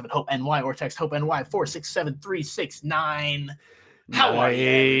 877-HOPE-NY or text HOPE-NY 467-369. How are you,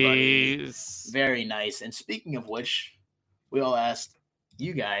 everybody? Very nice. And speaking of which, we all asked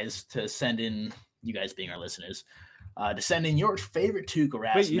you guys to send in, you guys being our listeners, to send in your favorite Tuukka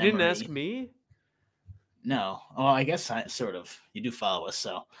Rask. Wait, you didn't ask me? No. Well, I guess sort of. You do follow us,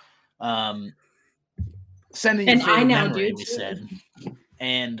 so send in your favorite I now memory, do we too. said.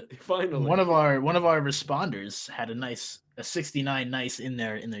 And Finally, one of our responders had a 69 nice in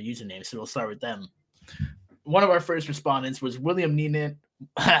their username, so we'll start with them. One of our first respondents was William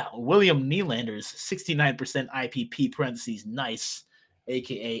Nylander's 69% IPP parentheses nice,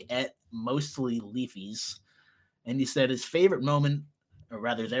 aka at mostly Leafies, and he said his favorite moment, or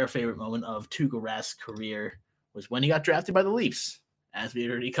rather their favorite moment of Tuukka Rask's career was when he got drafted by the Leafs, as we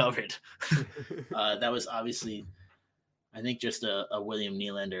had already covered. That was obviously, I think, just a William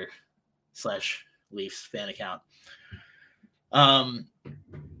Nylander / Leafs fan account.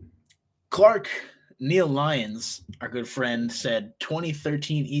 Clark Neil Lyons, our good friend, said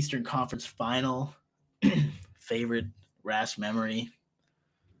 2013 Eastern Conference Final. Favorite Rask memory.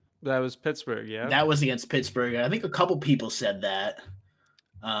 that was Pittsburgh, yeah? That was against Pittsburgh. I think a couple people said that.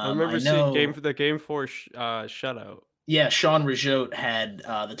 I remember seeing the game 4 shutout. Yeah, Sean Rajotte had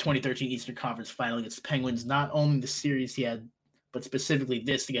the 2013 Eastern Conference Final against the Penguins. Not only the series, he had but specifically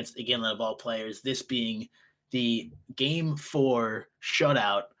this against Iginla of all players, this being the Game 4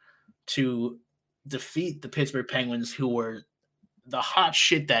 shutout to defeat the Pittsburgh Penguins, who were the hot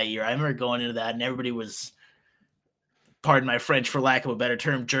shit that year. I remember going into that, and everybody was, pardon my French for lack of a better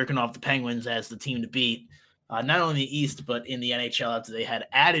term, jerking off the Penguins as the team to beat. Not only in the East, but in the NHL after they had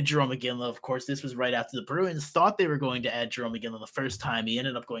added Jarome Iginla. Of course, this was right after the Bruins thought they were going to add Jarome Iginla the first time. He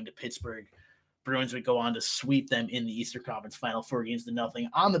ended up going to Pittsburgh. Bruins would go on to sweep them in the Eastern Conference Final 4-0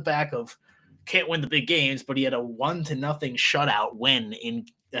 on the back of can't win the big games, but he had a 1-0 shutout win in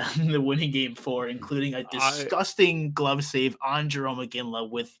the winning Game 4, including a disgusting glove save on Jarome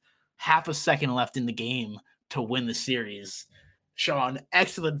Iginla with half a second left in the game to win the series. Sean,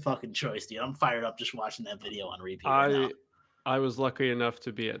 excellent fucking choice, dude. I'm fired up just watching that video on repeat right now. I was lucky enough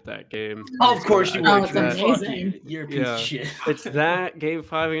to be at that game. Oh, of course you were. It's amazing. You're a piece of shit. It's that Game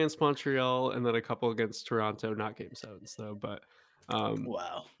 5 against Montreal and then a couple against Toronto, not Game 7s though. But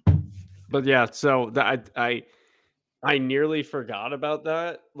wow. But yeah, so that I nearly forgot about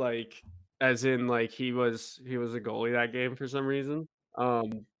that. Like, as in, like he was a goalie that game for some reason.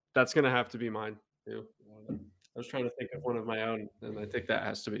 That's gonna have to be mine too. I was trying to think of one of my own, and I think that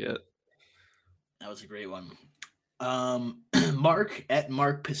has to be it. That was a great one. Mark at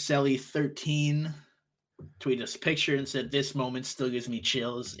Mark Pacelli 13 tweeted us a picture and said, "This moment still gives me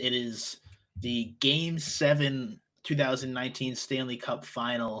chills." It is the Game 7 2019 Stanley Cup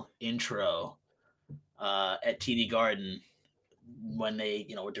Final intro at TD Garden when they,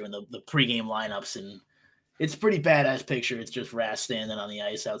 were doing the pregame lineups, and it's a pretty badass picture. It's just Rask standing on the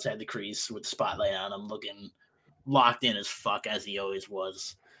ice outside the crease with the spotlight on him, looking locked in as fuck as he always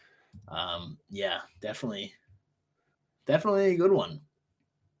was. Yeah, definitely a good one.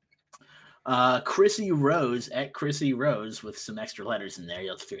 Chrissy Rose at Chrissy Rose with some extra letters in there.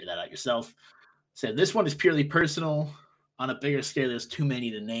 You'll have to figure that out yourself. Said this one is purely personal. On a bigger scale, there's too many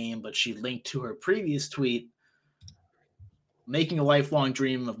to name, but she linked to her previous tweet, making a lifelong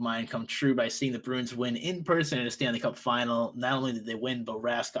dream of mine come true by seeing the Bruins win in person in a Stanley Cup final. Not only did they win, but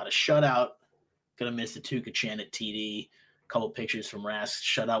Rask got a shutout. Gonna miss the Tuukka chant at TD. A couple pictures from Rask's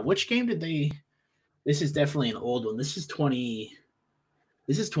shutout. Which game did they? This is definitely an old one. This is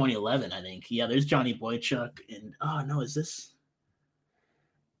 2011, I think. Yeah, there's Johnny Boychuk, and is this?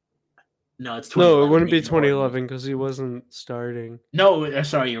 No, it's 2011. No, it wouldn't be 2011 because he wasn't starting. No,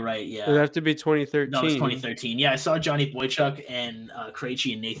 sorry, you're right. Yeah, it'd have to be 2013. No, it's 2013. Yeah, I saw Johnny Boychuk and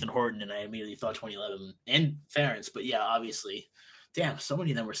Krejci and Nathan Horton, and I immediately thought 2011 and Ferentz. But yeah, obviously, damn, so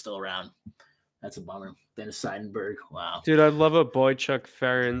many of them were still around. That's a bummer. Dennis Seidenberg, wow, dude, I'd love a Boychuk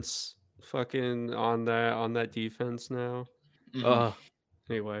Ferentz fucking on that defense now. Mm-hmm.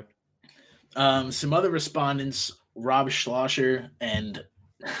 Anyway, some other respondents: Rob Schlosser and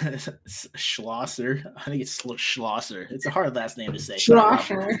Schlosser. I think it's Schlosser. It's a hard last name to say.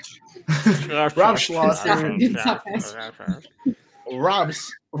 Schlosser. Rob Schlosser.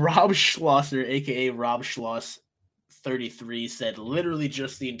 Rob Schlosser, aka Rob Schloss 33, said literally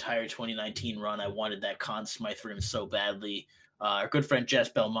just the entire 2019 run. I wanted that Conn Smythe for him so badly. Our good friend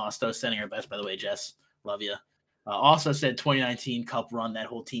Jess Belmosto, sending her best, by the way, Jess. Love you. Also said 2019 Cup run, that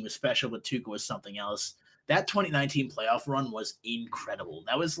whole team is special, but Tuukka was something else. That 2019 playoff run was incredible.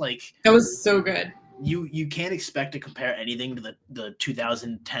 That was so good. You can't expect to compare anything to the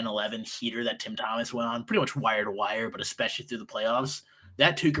 2010-11 heater that Tim Thomas went on, pretty much wire to wire, but especially through the playoffs.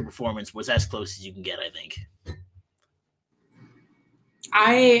 That Tuukka performance was as close as you can get, I think.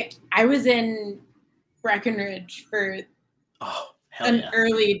 I was in Breckenridge for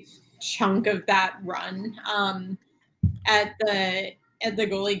early chunk of that run at the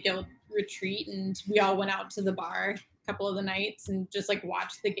Goalie Guild retreat, and we all went out to the bar a couple of the nights and just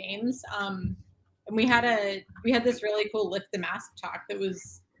watched the games. And we had this really cool lift the mask talk that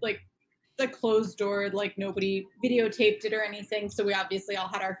was the closed door, nobody videotaped it or anything, so we obviously all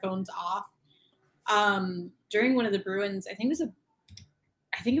had our phones off. During one of the Bruins, I think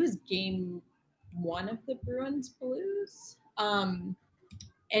it was game 1 of the Bruins Blues.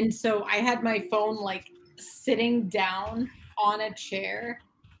 And so I had my phone sitting down on a chair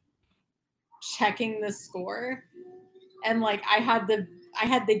checking the score, and I had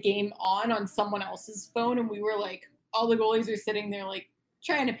the game on someone else's phone, and we were all the goalies are sitting there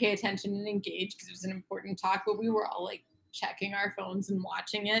trying to pay attention and engage because it was an important talk, but we were all checking our phones and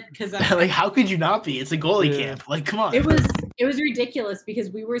watching it because how could you not be? It's a goalie camp. Come on. It was ridiculous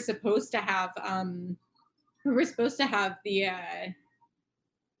because we were supposed to have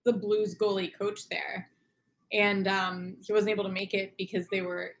the Blues goalie coach there, and he wasn't able to make it because they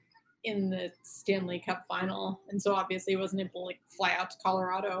were in the Stanley Cup final. And so obviously wasn't able to like fly out to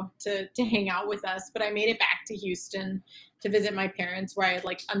Colorado to hang out with us, but I made it back to Houston to visit my parents, where I had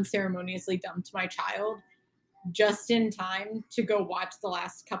like unceremoniously dumped my child just in time to go watch the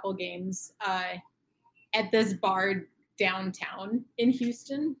last couple games at this bar downtown in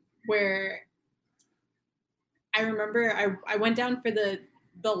Houston, where I remember I went down for the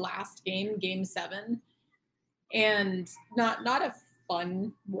last game, Game 7, and not a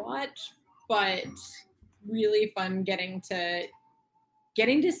fun watch, but really fun getting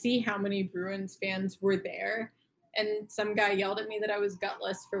to see how many Bruins fans were there. And some guy yelled at me that I was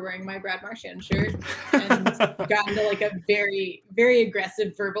gutless for wearing my Brad Marchand shirt, and got into like a very, very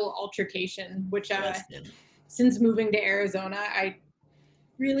aggressive verbal altercation, which since moving to Arizona, I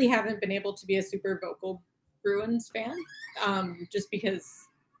really haven't been able to be a super vocal Bruins fan, just because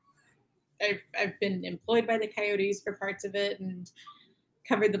I've been employed by the Coyotes for parts of it and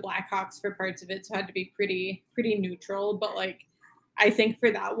covered the Blackhawks for parts of it, so I had to be pretty neutral. But like, I think for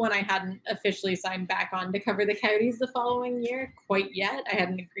that one, I hadn't officially signed back on to cover the Coyotes the following year quite yet. I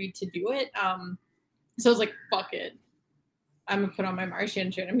hadn't agreed to do it, so I was like, "Fuck it, I'm gonna put on my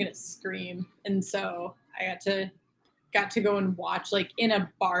Marchand shirt. I'm gonna scream." And so I got to go and watch, like in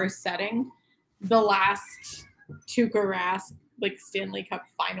a bar setting, the last Tuukka Rask like Stanley Cup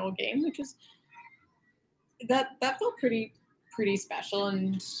final game, which was that felt pretty special.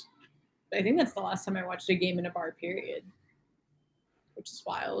 And I think that's the last time I watched a game in a bar, period, which is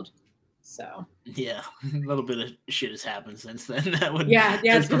wild. So yeah, a little bit of shit has happened since then. That would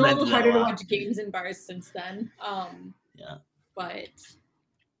it's been a little harder to watch games in bars since then. But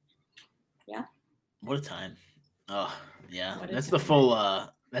yeah, what a time. Oh yeah, that's the full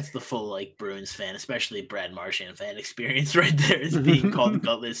like Bruins fan, especially Brad Marchand fan experience right there, is being called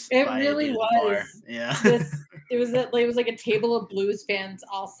gutless. It really was. Bar. Yeah. It was like a table of Blues fans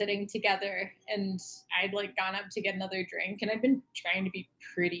all sitting together, and I'd like gone up to get another drink, and I'd been trying to be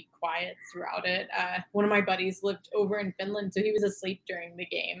pretty quiet throughout it. One of my buddies lived over in Finland, so he was asleep during the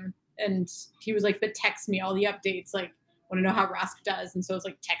game, and he was like, "But text me all the updates, like want to know how Rask does." And so I was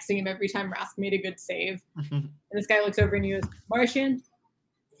like texting him every time Rask made a good save. And this guy looks over and he goes, "Marchand,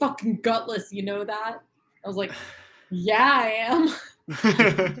 fucking gutless, you know that?" I was like, "Yeah, I am."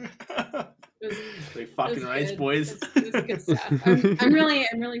 Fucking rights, boys. It was good stuff. I'm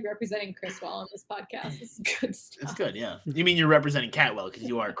really representing Chris well on this podcast. This is good stuff. It's good, yeah. You mean you're representing Catwell because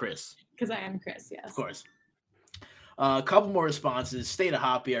you are Chris? Because I am Chris, yes. Of course. A couple more responses. State of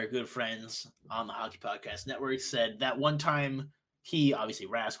Hoppy, our good friends on the Hockey Podcast Network, said that one time he, obviously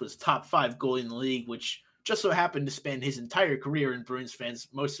Rask, was top 5 goalie in the league, which just so happened to spend his entire career, and Bruins fans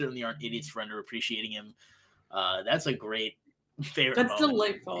most certainly aren't idiots for underappreciating him. That's a great favorite That's moment.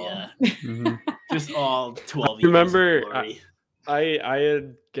 delightful. Yeah. Mm-hmm. Just all 12 years. Remember, I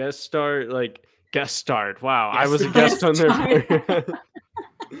had guest starred. Wow, I was a guest on there.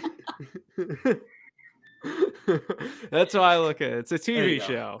 That's how I look at it. It's a TV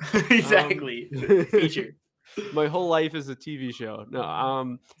show. Exactly. Feature. My whole life is a TV show.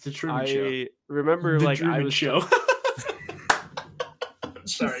 No, it's a Truman show. I remember the like Truman I was show.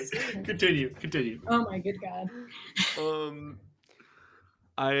 Sorry. Continue. Oh my good God.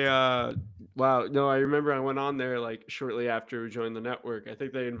 I remember I went on there like shortly after we joined the network. I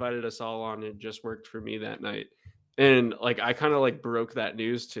think they invited us all on. It just worked for me that night. And like I kind of like broke that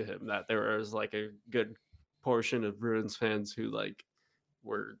news to him that there was like a good portion of Bruins fans who like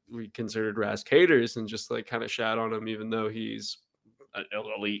we considered Rask haters and just like kind of shat on him, even though he's an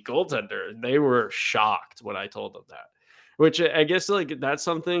elite goaltender. They were shocked when I told them that, which I guess like that's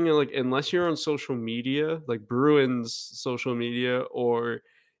something like unless you're on social media, like Bruins social media, or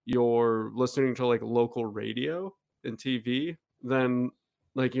you're listening to like local radio and TV, then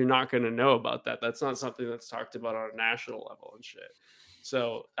like you're not going to know about that. That's not something that's talked about on a national level and shit.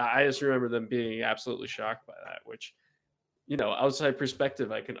 So I just remember them being absolutely shocked by that, which, you know, outside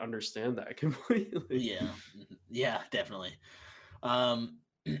perspective, I can understand that completely. Yeah, definitely. All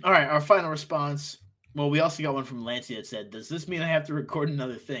right, our final response. Well, we also got one from Lancey that said, "Does this mean I have to record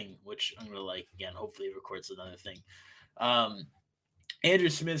another thing?" Which I'm gonna like again. Hopefully, it records another thing. Andrew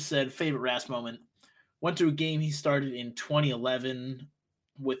Smith said, "Favorite Rask moment: went to a game he started in 2011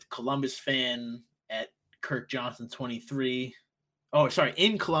 with Columbus fan at Kirk Johnson 23. Oh, sorry,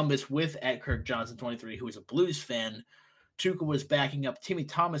 in Columbus with at Kirk Johnson 23, who was a Blues fan. Tuukka was backing up Timmy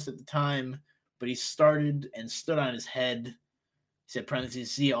Thomas at the time, but he started and stood on his head." He said,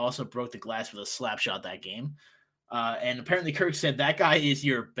 parentheses, "Zia also broke the glass with a slap shot that game." And apparently Kirk said, "That guy is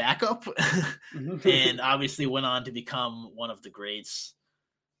your backup." And obviously went on to become one of the greats.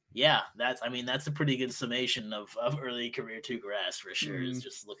 Yeah, that's a pretty good summation of early career Tuukka Rask for sure. Is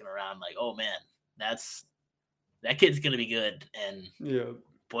just looking around like, oh man, that kid's gonna be good, and Yeah.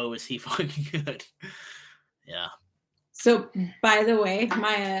 boy was he fucking good. Yeah. So, by the way,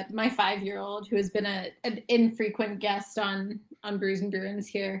 my 5-year-old, who has been an infrequent guest on Brews and Bruins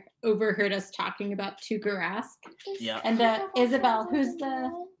here, overheard us talking about Tuukka Rask. Yeah. And Isabel, who's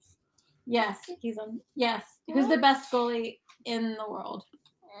the who's the best goalie in the world?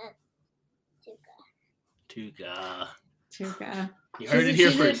 Tuukka. You heard it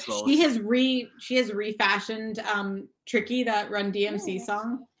here first, folks. She has refashioned Tricky, that Run DMC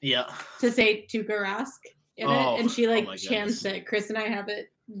song. Yeah. To say Tuukka Rask in it, and she chants it. Chris and I have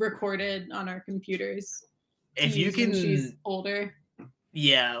it recorded on our computers. If you can, she's older.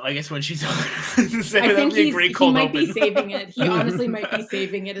 Yeah, I guess when she's older. I think he might be saving it. He honestly might be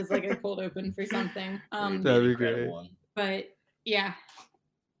saving it as like a cold open for something. That'd be great. But yeah,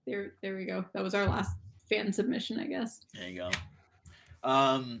 there we go. That was our last fan submission, I guess. There you go.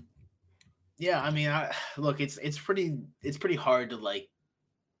 Yeah, I mean, look, it's pretty hard to like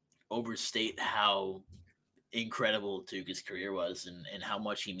overstate how incredible Tuukka's career was and how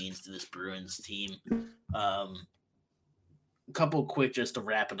much he means to this Bruins team. A couple quick just to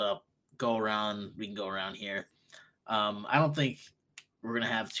wrap it up. We can go around here. I don't think we're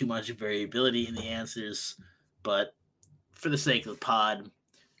gonna have too much variability in the answers, but for the sake of the pod,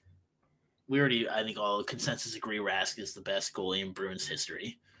 I think all consensus agree Rask is the best goalie in Bruins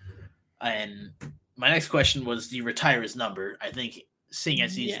history. And my next question was, do you retire his number? I think seeing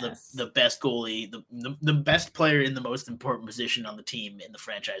as he's the best goalie, the best player in the most important position on the team in the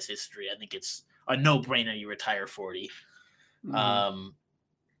franchise history, I think it's a no-brainer you retire 40.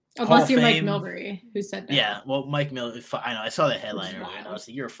 Unless you're Mike Milbury, who said that. Yeah, well, Mike Milbury, I know. I saw the headline earlier, and I was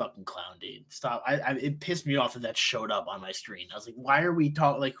like, "You're a fucking clown, dude! Stop!" It pissed me off that showed up on my screen. I was like, "Why are we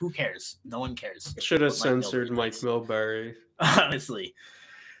talking? Like, who cares? No one cares." Should have censored Mike Milbury. Honestly,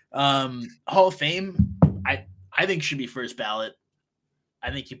 Hall of Fame, I think should be first ballot.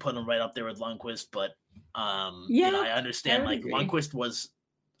 I think you put him right up there with Lundqvist, but I understand. Like Lundqvist was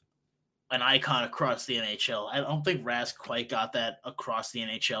an icon across the NHL. I don't think Rask quite got that across the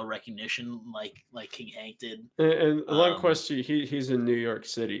NHL recognition like King Hank did. And Lundqvist, he's in New York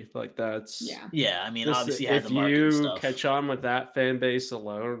City. Like that's yeah. I mean, obviously, if you catch on with that fan base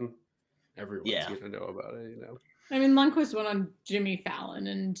alone, everyone's gonna know about it. You know. I mean, Lundqvist went on Jimmy Fallon,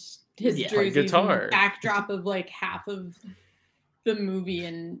 and his jersey's backdrop of like half of the movie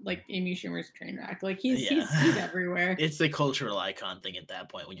and like Amy Schumer's Trainwreck. Like he's everywhere. It's the cultural icon thing at that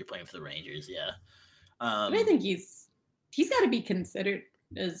point when you're playing for the Rangers. Yeah. But I think he's got to be considered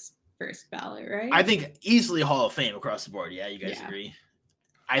as first ballot, right? I think easily Hall of Fame across the board. Yeah, you guys agree?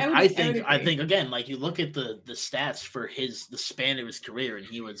 I think again, like you look at the stats for the span of his career, and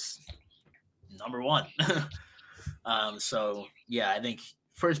he was number one. So yeah, I think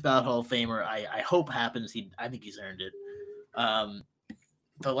first ballot Hall of Famer. I hope happens. I think he's earned it.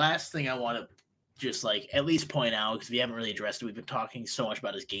 The last thing I want to just like at least point out, because we haven't really addressed it, we've been talking so much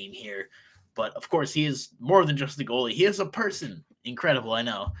about his game here, but of course he is more than just a goalie. He is a person. Incredible, I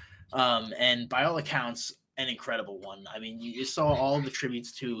know. And by all accounts, an incredible one. I mean, you saw all the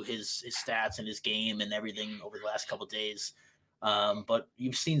tributes to his stats and his game and everything over the last couple of days. But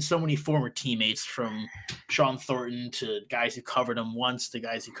you've seen so many former teammates, from Sean Thornton to guys who covered him once to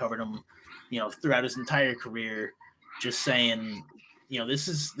guys who covered him, throughout his entire career, just saying, this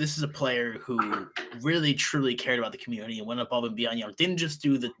is a player who really truly cared about the community and went above and beyond. Didn't just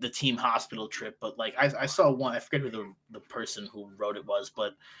do the team hospital trip, but like I saw one. I forget who the person who wrote it was,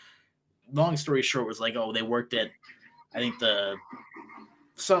 but long story short was like, they worked at, I think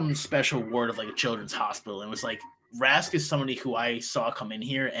some special ward of like a children's hospital, and it was like, Rask is somebody who I saw come in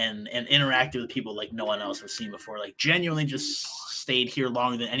here and interacted with people like no one else has seen before. Like genuinely just stayed here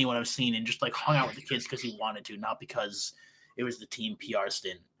longer than anyone I've seen and just like hung out with the kids because he wanted to, not because it was the team PR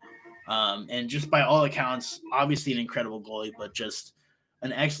stint. And just by all accounts, obviously an incredible goalie, but just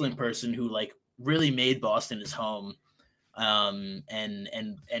an excellent person who like really made Boston his home, and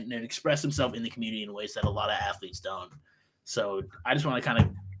expressed himself in the community in ways that a lot of athletes don't. So I just want to kind of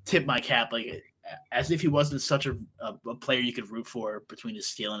tip my cap, like as if he wasn't such a player you could root for between his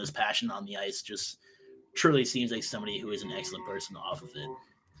skill and his passion on the ice. Just truly seems like somebody who is an excellent person off of it.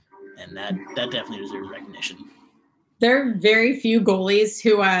 And that definitely deserves recognition. There are very few goalies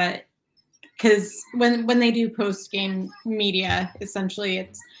who, because when they do post-game media, essentially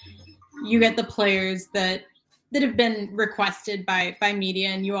it's, you get the players that have been requested by media,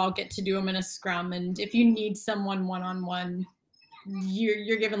 and you all get to do them in a scrum. And if you need someone one-on-one,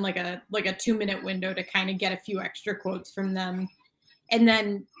 you're given like a 2-minute window to kind of get a few extra quotes from them. And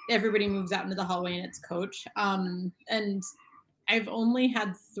then everybody moves out into the hallway and it's coach. And I've only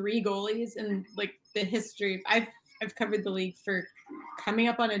had 3 goalies in like the history. I've covered the league for coming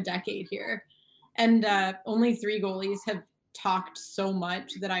up on a decade here, and only 3 goalies have talked so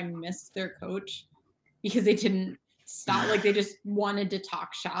much that I missed their coach because they didn't stop. Like they just wanted to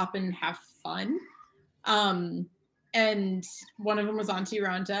talk shop and have fun. And one of them was Antti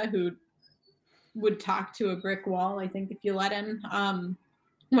Raanta, who would talk to a brick wall, I think, if you let him.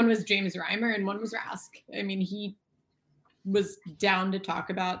 One was James Reimer and one was Rask. I mean, he was down to talk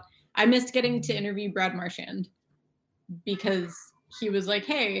about. I missed getting to interview Brad Marchand because he was like,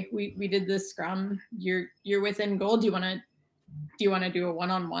 "Hey, we did this scrum. You're within goal. Do you want to do a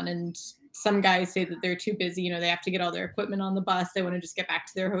one-on-one?" And some guys say that they're too busy. You know, they have to get all their equipment on the bus. They want to just get back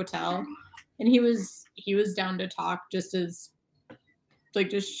to their hotel. And he was down to talk, just as like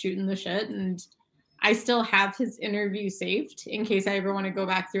just shooting the shit. And I still have his interview saved in case I ever want to go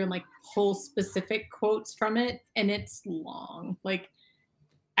back through and like pull specific quotes from it. And it's long. Like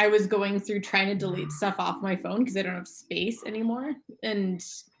I was going through trying to delete stuff off my phone because I don't have space anymore. And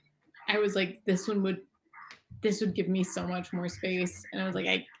I was like, this would give me so much more space. And I was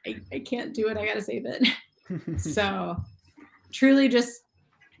like, I can't do it. I got to save it. So truly just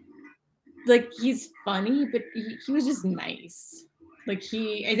like, he's funny, but he was just nice. Like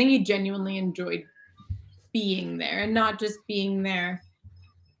I think he genuinely enjoyed being there, and not just being there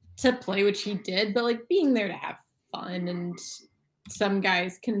to play, which he did, but like being there to have fun. And some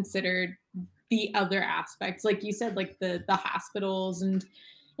guys considered the other aspects, like you said, like the hospitals and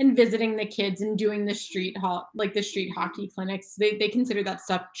visiting the kids and doing the street hockey clinics. They consider that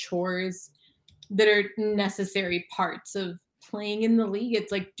stuff chores that are necessary parts of playing in the league.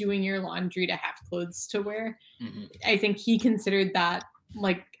 It's like doing your laundry to have clothes to wear. Mm-hmm. I think he considered that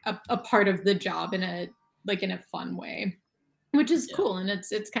like a part of the job in a fun way, which is cool. And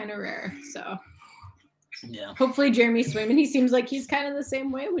it's kind of rare. So yeah, hopefully Jeremy Swayman, he seems like he's kind of the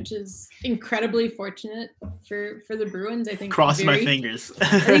same way, which is incredibly fortunate for the Bruins. I think cross my fingers.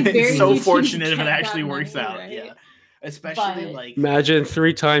 So fortunate if it actually works out. Right? Yeah. Especially like imagine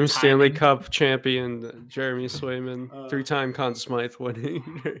 3-time Stanley Cup champion Jeremy Swayman, 3-time Conn Smythe winning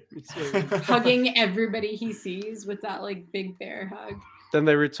hugging everybody he sees with that like big bear hug. Then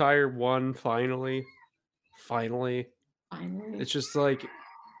they retire one finally. It's just like,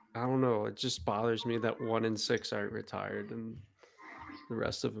 I don't know. It just bothers me that 1 in 6 aren't retired and the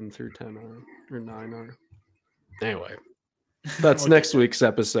rest of them through 10 are or 9 are. Anyway. That's next week's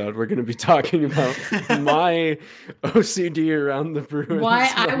episode. We're going to be talking about my OCD around the Bruins.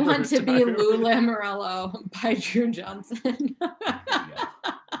 Why I want to be Lou Lamoriello by Drew Johnson.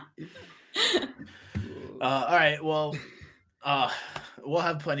 All right. Well, we'll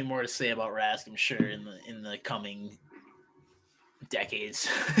have plenty more to say about Rask, I'm sure, in the coming decades.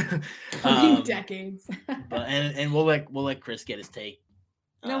 Decades. But and we'll let Chris get his take.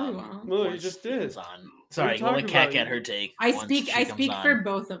 No, we won't. Well, you just did. Sorry, we'll let Kat get her take. I speak for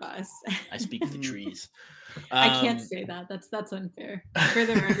both of us. I speak for the trees. I can't say that. That's unfair. For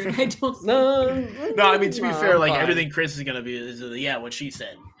the record, I don't. No. I mean, to be fair, like everything Chris is gonna be is what she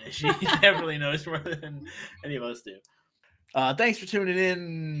said. She definitely knows more than any of us do. Thanks for tuning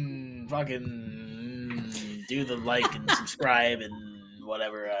in. Fucking do the like and subscribe and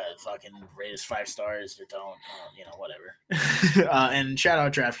whatever. Fucking rate us 5 stars or don't. Whatever. And shout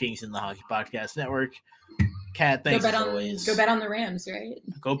out DraftKings and the Hockey Podcast Network. Kat, thanks as always. Go bet on the Rams, right?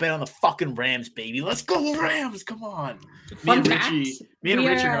 Go bet on the fucking Rams, baby. Let's go Rams! Come on. Me and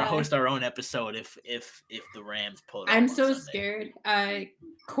Richie are gonna host our own episode if the Rams pull it off. I'm so Sunday. scared.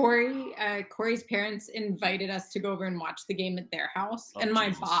 Corey's parents invited us to go over and watch the game at their house, and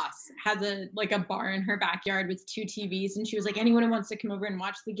my boss has a bar in her backyard with 2 TVs, and she was like, anyone who wants to come over and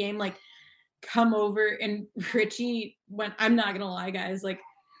watch the game, like, come over. And Richie went. I'm not gonna lie, guys. Like,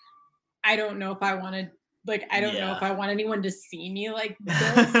 I don't know if I wanted. Like, I don't know if I want anyone to see me like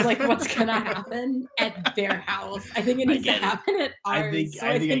this. Like, what's gonna happen at their house? I think it needs to happen at ours.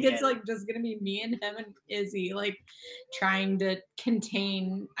 I think it's like just gonna be me and him and Izzy, like trying to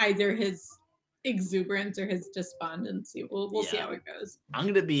contain either his exuberance or his despondency. We'll see how it goes. I'm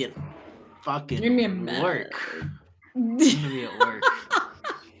gonna be at fucking work. I'm gonna be at work.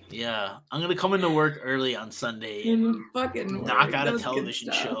 Yeah, I'm gonna come into work early on Sunday and fucking knock out a television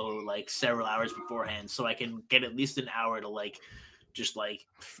show like several hours beforehand, so I can get at least an hour to just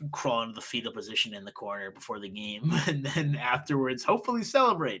crawl into the fetal position in the corner before the game, and then afterwards, hopefully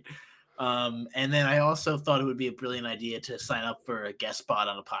celebrate. And then I also thought it would be a brilliant idea to sign up for a guest spot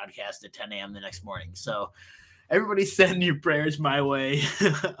on a podcast at 10 a.m. the next morning. So everybody send your prayers my way.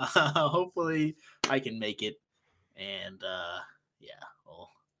 Hopefully I can make it, and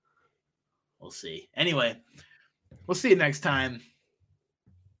We'll see. Anyway, we'll see you next time.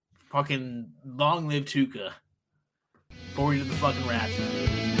 Fucking long live Tuca. Forward to the fucking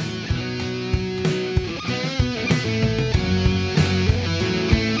Raptors.